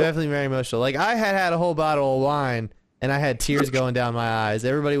 Yeah, that was definitely very emotional. Like I had a whole bottle of wine and I had tears going down my eyes.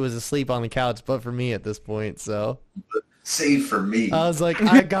 Everybody was asleep on the couch, but for me at this point. So Save for me. I was like,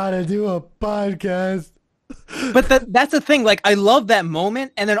 I gotta do a podcast. But that's the thing. Like, I love that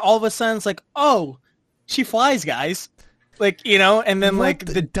moment, and then all of a sudden, it's like, oh, she flies, guys. Like, you know, and then like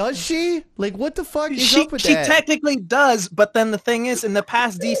does she? Like, what the fuck is she up with that? technically does, but then the thing is, in the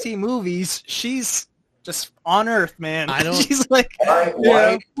past DC movies, she's just on Earth, man. I don't- She's like,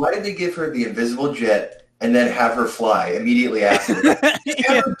 Why did they give her the invisible jet and then have her fly immediately after?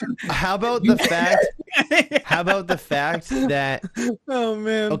 yeah. How about the fact? How about the fact that? Oh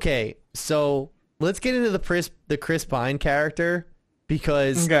man. Okay, so let's get into the Chris Pine character,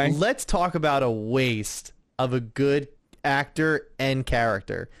 because Okay. let's talk about a waste of a good actor and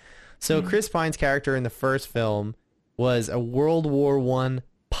character. So Chris Pine's character in the first film was a World War I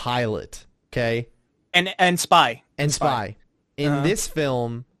pilot, okay, And spy. and spy. In Uh-huh. this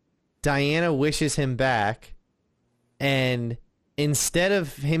film, Diana wishes him back, and instead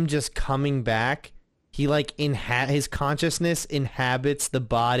of him just coming back, he like his consciousness inhabits the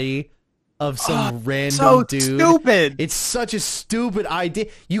body of some random So dude. stupid. It's such a stupid idea.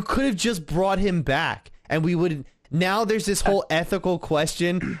 You could have just brought him back, and we would. Now there's this whole ethical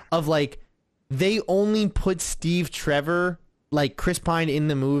question of like, they only put Steve Trevor, like Chris Pine, in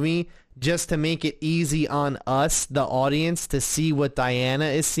the movie just to make it easy on us, the audience, to see what Diana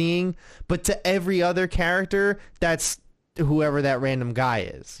is seeing. But to every other character, that's whoever that random guy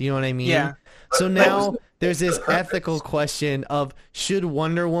is. You know what I mean? Yeah. So now there's this ethical question of, should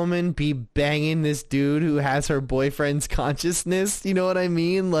Wonder Woman be banging this dude who has her boyfriend's consciousness? You know what I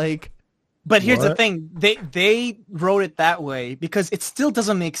mean? Like, But here's the What? thing. They wrote it that way because it still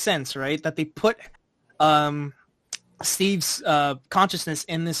doesn't make sense, right? That they put Steve's consciousness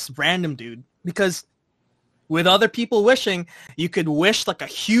in this random dude, because with other people wishing, you could wish like a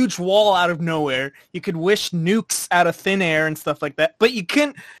huge wall out of nowhere. You could wish nukes out of thin air and stuff like that. But you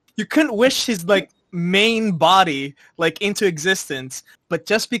couldn't wish his like main body like into existence. But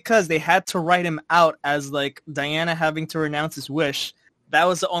just because they had to write him out as like Diana having to renounce his wish, that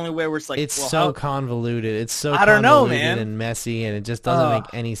was the only way where it's like, it's well, so how- convoluted. It's so I don't know, convoluted man. and messy, and it just doesn't Ugh.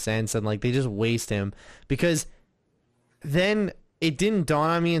 make any sense. And like, they just waste him, because then it didn't dawn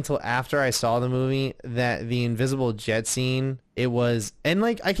on me until after I saw the movie that the invisible jet scene, it was, and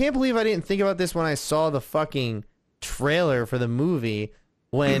like, I can't believe I didn't think about this when I saw the fucking trailer for the movie,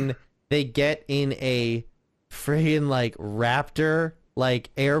 when they get in a friggin' like Raptor like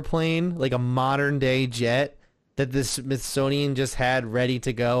airplane, like a modern day jet that the Smithsonian just had ready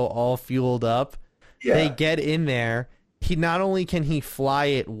to go, all fueled up. Yeah. They get in there. He not only can he fly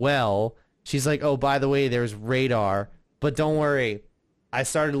it well, she's like, oh, by the way, there's radar, but don't worry, I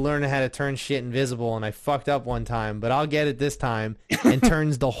started learning how to turn shit invisible, and I fucked up one time, but I'll get it this time, and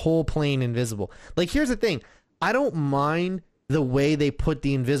turns the whole plane invisible. Like, here's the thing. I don't mind the way they put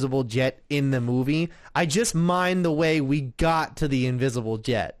the invisible jet in the movie. I just mind the way we got to the invisible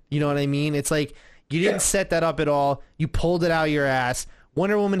jet. You know what I mean? It's like, you didn't set that up at all. You pulled it out your ass.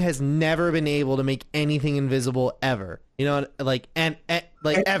 Wonder Woman has never been able to make anything invisible ever. You know, like, and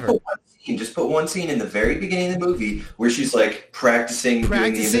like, ever. Just put one scene in the very beginning of the movie where she's like practicing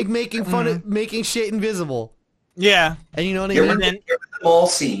doing Making fun of making shit invisible. Yeah. And you know what I the, mean? get rid of the mall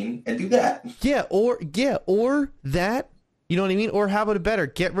scene and do that. Or that. You know what I mean? Or how about it better?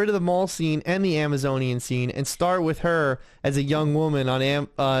 Get rid of the mall scene and the Amazonian scene and start with her as a young woman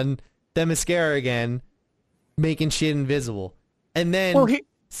on Themyscira again, making shit invisible. And then,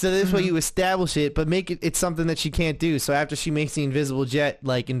 so this way you establish it, but make it's something that she can't do. So after she makes the invisible jet,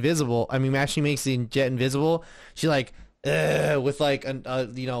 like, invisible, after she makes the jet invisible, she, like, with like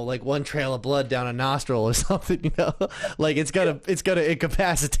like one trail of blood down a nostril or something, like it's gonna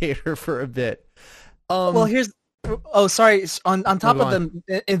incapacitate her for a bit. Well, here's sorry, on top of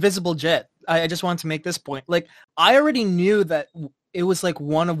the invisible jet, I just wanted to make this point. Like, I already knew that it was like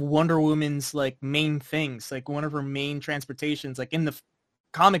one of Wonder Woman's like main things, like one of her main transportations, like in the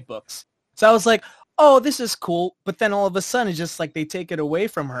comic books. So I was like, oh, this is cool. But then all of a sudden, it's just like they take it away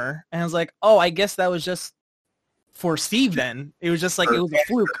from her, and I was like, oh, I guess that was just for Steve. Then it was just like it was a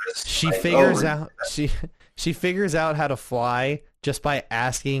fluke. She figures out she figures out how to fly just by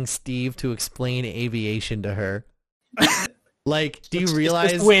asking Steve to explain aviation to her. Like, do you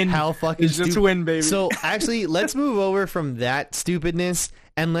realize how fucking it's just win, baby? So actually, let's move over from that stupidness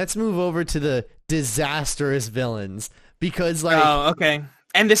and let's move over to the disastrous villains, because like, oh, okay.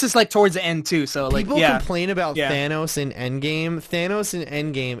 And this is like towards the end too, so like, people complain about Thanos in Endgame. Thanos in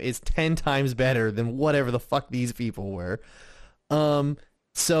Endgame is 10 times better than whatever the fuck these people were.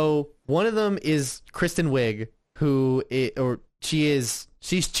 So one of them is Kristen Wiig, she's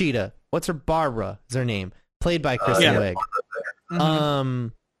Cheetah. What's her? Barbara is her name, played by Kristen Wiig. Mm-hmm.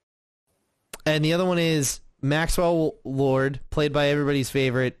 And the other one is Maxwell Lord, played by everybody's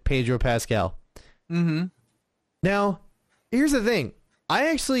favorite Pedro Pascal. Mm-hmm. Now, here's the thing. I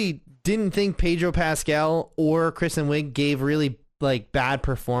actually didn't think Pedro Pascal or Kristen Wiig gave really like bad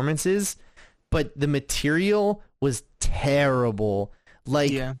performances, but the material was terrible.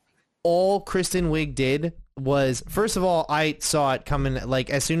 Like, all Kristen Wiig did was, first of all, I saw it coming. Like,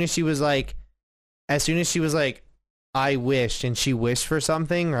 as soon as she was like, I wished, and she wished for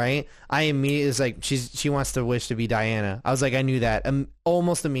something, right? I immediately was like, she wants to wish to be Diana. I was like, I knew that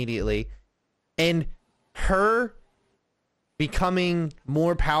almost immediately. And her becoming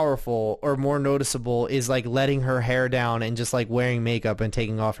more powerful or more noticeable is like letting her hair down and just like wearing makeup and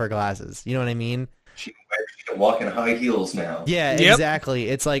taking off her glasses. You know what I mean? She can walk in high heels now. Yeah, exactly.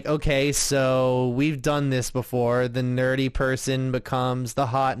 It's like, okay, so we've done this before. The nerdy person becomes the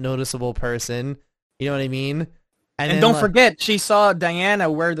hot, noticeable person. You know what I mean? And don't forget, she saw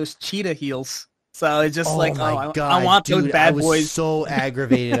Diana wear those cheetah heels. So it's just God, I want those bad boys. I was so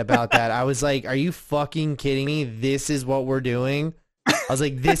aggravated about that. I was like, are you fucking kidding me? This is what we're doing? I was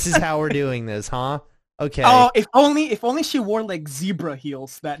like, this is how we're doing this, huh? Okay. Oh, if only she wore like zebra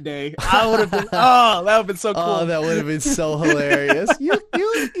heels that day. I would have been. Oh, that would have been so cool. Oh, that would have been so hilarious. You.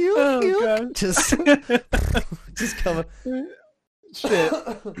 Just come. Shit.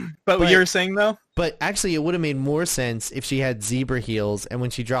 But what you were saying though? But actually, it would have made more sense if she had zebra heels, and when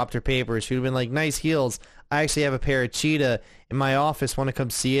she dropped her papers, she would have been like, nice heels. I actually have a pair of cheetah in my office. Want to come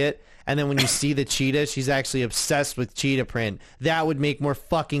see it? And then when you see the cheetah, she's actually obsessed with cheetah print. That would make more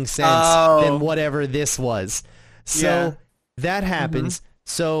fucking sense than whatever this was. So that happens. Mm-hmm.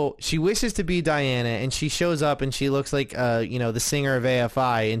 So she wishes to be Diana, and she shows up, and she looks like, the singer of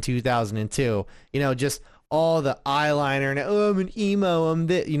AFI in 2002. Just all the eyeliner and I'm an emo. I'm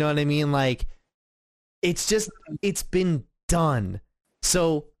this. You know what I mean? Like, it's been done.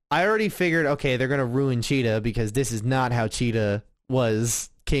 So I already figured, okay, they're gonna ruin Cheetah because this is not how Cheetah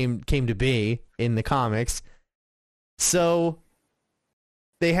came to be in the comics. So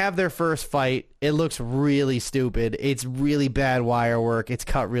they have their first fight. It looks really stupid. It's really bad wire work. It's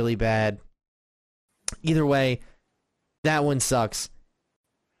cut really bad. Either way, that one sucks.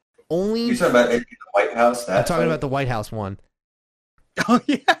 You're talking about the White House? I'm talking about the White House one. Oh,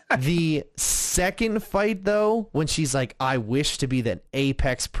 yeah. The second fight, though, when she's like, I wish to be the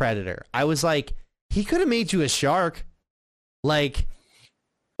apex predator, I was like, he could have made you a shark. Like,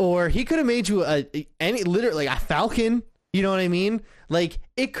 or he could have made you literally a falcon. You know what I mean? Like,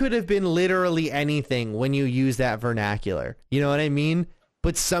 it could have been literally anything when you use that vernacular. You know what I mean?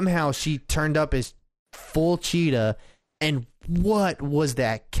 But somehow she turned up as full cheetah, and what was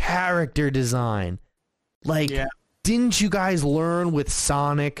that character design? Like, didn't you guys learn with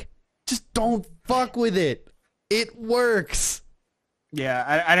Sonic? Just don't fuck with it. It works.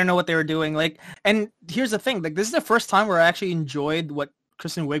 Yeah, I don't know what they were doing. Like, and here's the thing. Like, this is the first time where I actually enjoyed what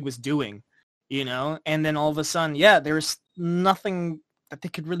Kristen Wiig was doing, And then all of a sudden, there was nothing that they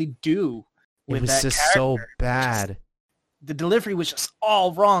could really do with that character. It was just so bad. The delivery was just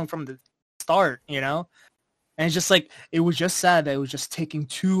all wrong from the start, And it's just like, it was just sad that it was just taking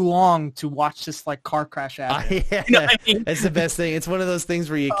too long to watch this like car crash happen. Yeah. You know what I mean? It's the best thing. It's one of those things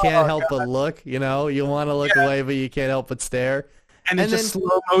where you can't help but look, you want to look away, but you can't help but stare. And it's just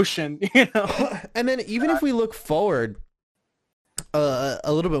slow motion, And then even if we look forward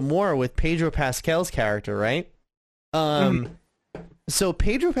a little bit more with Pedro Pascal's character, right? So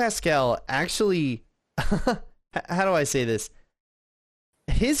Pedro Pascal actually, how do I say this?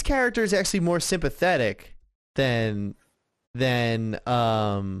 His character is actually more sympathetic than than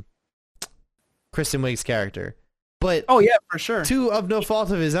Kristen Wiig's character. But oh yeah, for sure. of no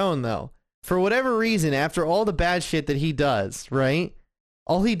fault of his own, though. For whatever reason, after all the bad shit that he does, right?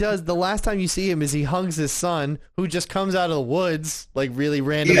 All he does, the last time you see him, is he hugs his son, who just comes out of the woods, like really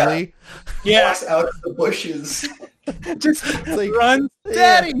randomly. Yeah. Walks out of the bushes. Just like, runs,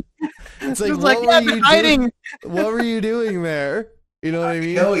 Daddy. It's like, Just what like, were I've you been hiding. What were you doing there? You know what I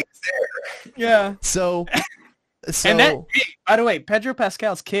mean? No, he's there. Yeah. So And that, hey, by the way, Pedro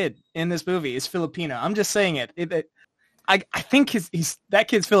Pascal's kid in this movie is Filipino. I'm just saying it. I think he's that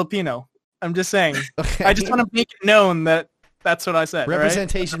kid's Filipino. I'm just saying. okay. I just want to make it known that that's what I said.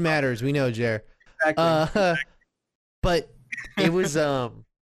 Representation matters. We know, Jer. Exactly. But it was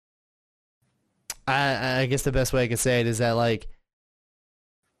I guess the best way I could say it is that, like,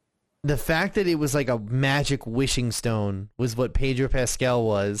 the fact that it was like a magic wishing stone was what Pedro Pascal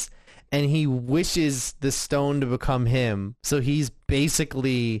was, and he wishes the stone to become him. So he's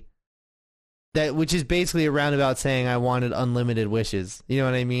basically that, which is basically a roundabout saying I wanted unlimited wishes. You know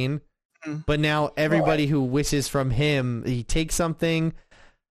what I mean? Mm. But now everybody who wishes from him, he takes something.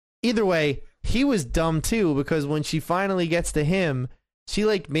 Either way, he was dumb too, because when she finally gets to him, she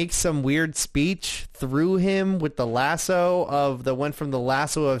like makes some weird speech through him with the lasso of the went from the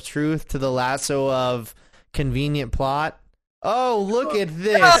lasso of truth to the lasso of convenient plot. Oh, look at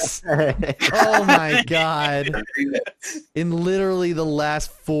this. Oh my God. In literally the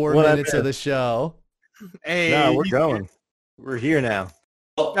last 4 minutes of the show. Hey, No, we're going. We're here now.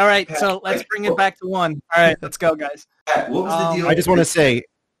 All right, so let's bring it back to one. All right, let's go, guys. Pat, what was the deal? I just want to say,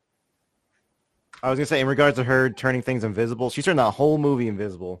 I was going to say, in regards to her turning things invisible, she turned that whole movie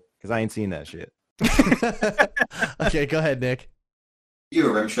invisible, because I ain't seen that shit. Okay, go ahead, Nick. You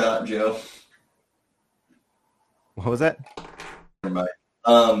a rim shot, Joe? What was that? Never mind.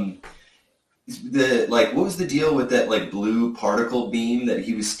 What was the deal with that like blue particle beam that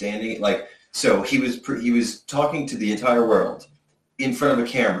he was standing like? So he was talking to the entire world in front of a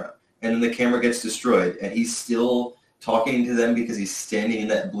camera, and then the camera gets destroyed, and he's still talking to them because he's standing in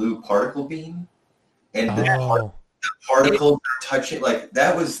that blue particle beam, and the particles are touching. Like,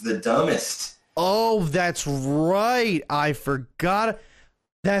 that was the dumbest. Oh, that's right. I forgot.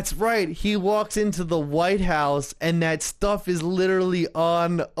 That's right. He walks into the White House, and that stuff is literally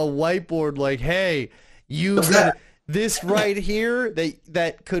on a whiteboard. Like, hey, this right here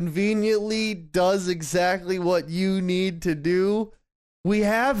that conveniently does exactly what you need to do. We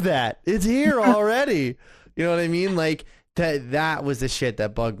have that. It's here already. You know what I mean? Like, that was the shit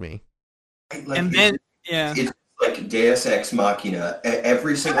that bugged me. Like, And then, yeah. It's like Deus Ex Machina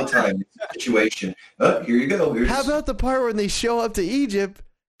every single time in this situation. Oh, here you go. How about the part when they show up to Egypt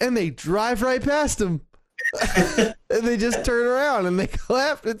and they drive right past them? And they just turn around and they go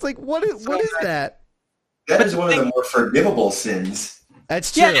after. It's like, what is that? That is one of the more forgivable sins.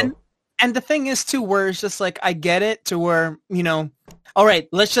 That's true. Yeah, and the thing is, too, where it's just like, I get it to where, all right,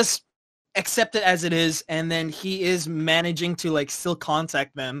 let's just accept it as it is, and then he is managing to, like, still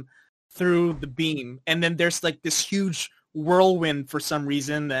contact them through the beam, and then there's, like, this huge whirlwind for some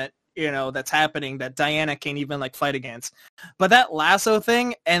reason that, that's happening that Diana can't even, like, fight against. But that lasso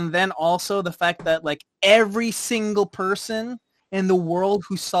thing, and then also the fact that, like, every single person in the world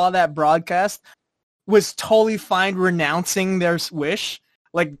who saw that broadcast was totally fine renouncing their wish,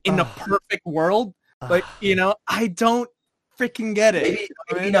 like, in a perfect world. Like, I don't freaking get it.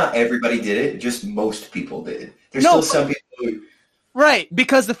 Maybe not everybody did it, just most people did. There's still some people who... Right,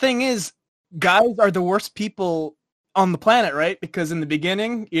 because the thing is, guys are the worst people on the planet, right? Because in the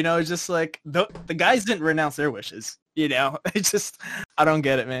beginning, it's just like, the guys didn't renounce their wishes, It's just, I don't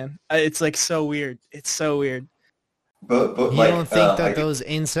get it, man. It's, like, so weird. It's so weird. But you don't think that those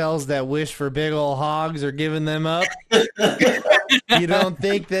incels that wish for big ol' hogs are giving them up? You don't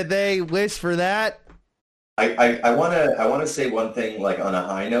think that they wish for that? I wanna say one thing, like, on a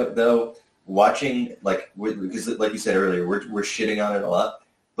high note though. Watching, like, because like you said earlier, we're shitting on it a lot,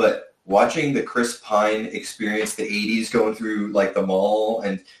 but watching the Chris Pine experience the 80s, going through like the mall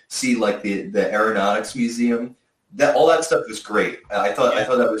and see like the aeronautics museum, that all that stuff was great. I thought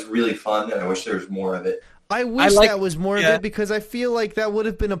that was really fun, and I wish there was more of it. I wish that was more of it, because I feel like that would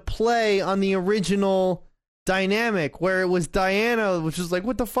have been a play on the original dynamic where it was Diana, which was like,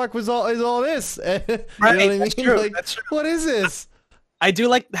 what the fuck is all this? Right, you know what I mean? that's true. Like, That's true. what is this? I do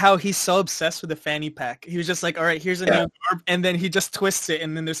like how he's so obsessed with the fanny pack. He was just like, all right, here's a new garb, and then he just twists it,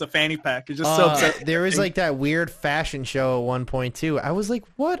 and then there's a fanny pack. He's just so obsessed. There was like that weird fashion show at one point too. I was like,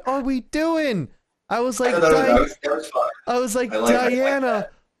 what are we doing? I was like, that was fun. I was like, Diana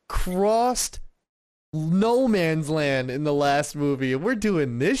crossed no man's land in the last movie, and we're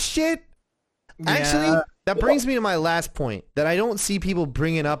doing this shit? Yeah. Actually, that brings me to my last point that I don't see people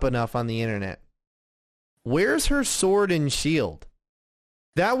bringing up enough on the internet. Where's her sword and shield?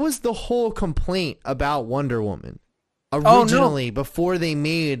 That was the whole complaint about Wonder Woman. Originally, before they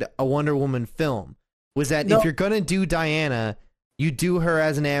made a Wonder Woman film, was that if you're going to do Diana, you do her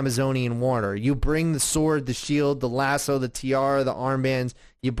as an Amazonian warrior. You bring the sword, the shield, the lasso, the tiara, the armbands.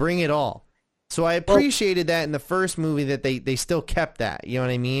 You bring it all. So I appreciated that in the first movie that they still kept that. You know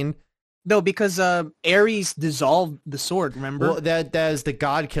what I mean? No, because Ares dissolved the sword, remember? Well, that is the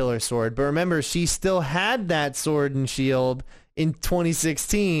God Killer sword. But remember, she still had that sword and shield in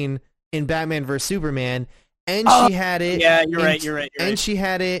 2016 in Batman vs. Superman. And she had it. Yeah, you're right. And she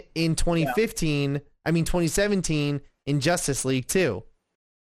had it in 2017 in Justice League too.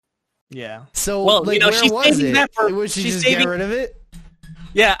 Yeah. So, well, like, where she's was saving it? that for. Was she she's just saving, get rid of it?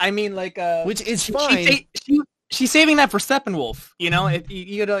 Yeah, I mean, like, which is fine. She's saving that for Steppenwolf. You know,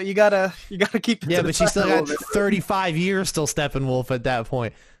 you gotta keep. It Yeah, to but she still got bit. 35 years still Steppenwolf at that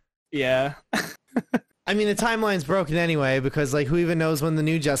point. Yeah. I mean, the timeline's broken anyway because, like, who even knows when the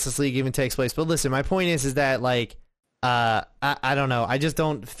new Justice League even takes place? But listen, my point is that, like, I don't know. I just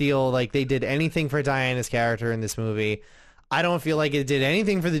don't feel like they did anything for Diana's character in this movie. I don't feel like it did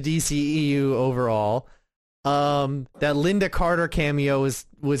anything for the DCEU overall. That Linda Carter cameo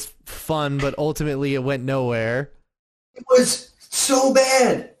was fun, but ultimately it went nowhere. It was so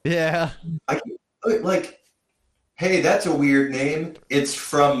bad. Yeah. Hey, that's a weird name. It's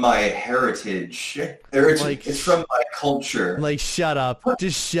from my heritage. It's from my culture. Like, shut up.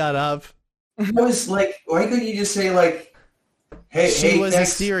 Just shut up. I was like, why couldn't you just say, like, hey, she was thanks.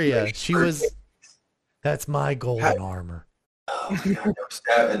 Hysteria. She was, that's my golden armor. Oh my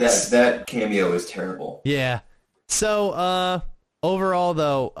God, that cameo is terrible. Yeah. So, overall,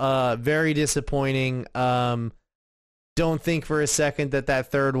 though, very disappointing. Don't think for a second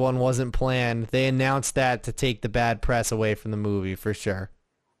that third one wasn't planned. They announced that to take the bad press away from the movie for sure.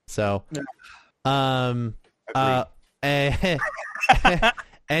 So, ending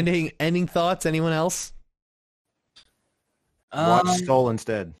thoughts. Anyone else? Watch Soul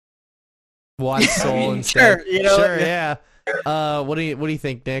instead. Watch Soul instead. Sure, sure, yeah. What do you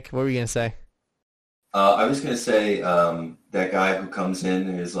think, Nick? What were you gonna say? I was gonna say that guy who comes in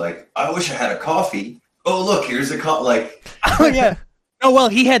and is like, I wish I had a coffee. Oh, look, here's a like. Oh yeah. Oh well,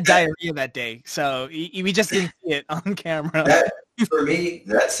 he had diarrhea that day, so we just didn't see it on camera. That, for me,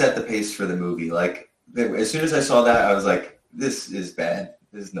 that set the pace for the movie. Like, as soon as I saw that, I was like, "This is bad.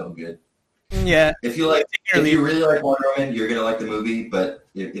 This is no good." Yeah. If you really like Wonder Woman, you're gonna like the movie. But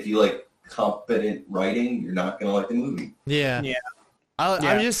if you like competent writing, you're not gonna like the movie. Yeah. Yeah.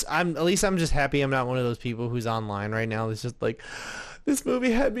 I'm just happy I'm not one of those people who's online right now. It's just like, this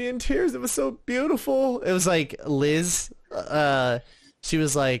movie had me in tears. It was so beautiful. It was like Liz. She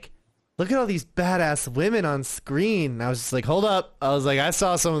was like, look at all these badass women on screen. And I was just like, hold up. I was like, I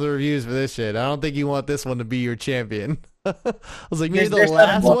saw some of the reviews for this shit. I don't think you want this one to be your champion. I was like, maybe the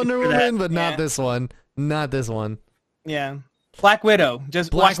last Wonder Woman, but not this one. Not this one. Yeah. Black Widow. Just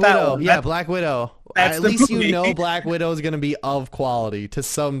Black watch that Widow. one. Yeah, Black Widow. That's At the least movie. you know Black Widow is going to be of quality to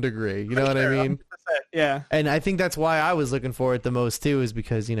some degree. You know what I mean? 100%. Yeah. And I think that's why I was looking for it the most too, is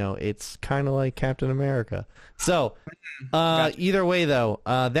because, you know, it's kind of like Captain America. So, either way though,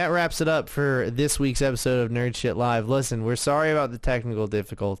 that wraps it up for this week's episode of Nerd Shit Live. Listen, we're sorry about the technical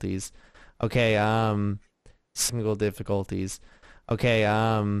difficulties. Okay, technical difficulties. Okay,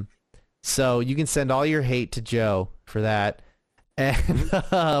 so you can send all your hate to Joe for that. And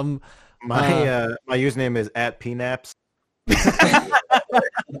my username is @pnaps.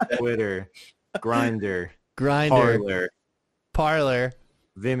 Twitter, Grindr, Parlor,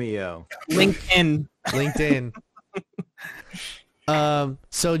 Vimeo, LinkedIn.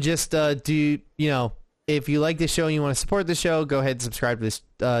 So just do, you know, if you like this show and you want to support the show, go ahead and subscribe to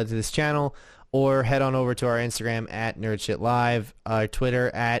this channel, or head on over to our Instagram @NerdShitLive, our Twitter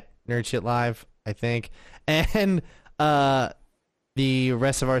 @NerdShitLive, I think, and the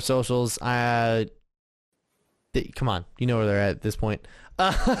rest of our socials. Come on, you know where they're at this point.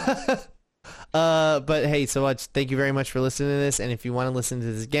 But hey, so much. Thank you very much for listening to this. And if you want to listen to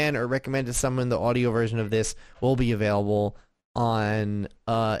this again or recommend to someone, the audio version of this will be available on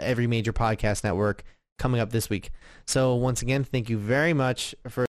every major podcast network coming up this week. So once again, thank you very much for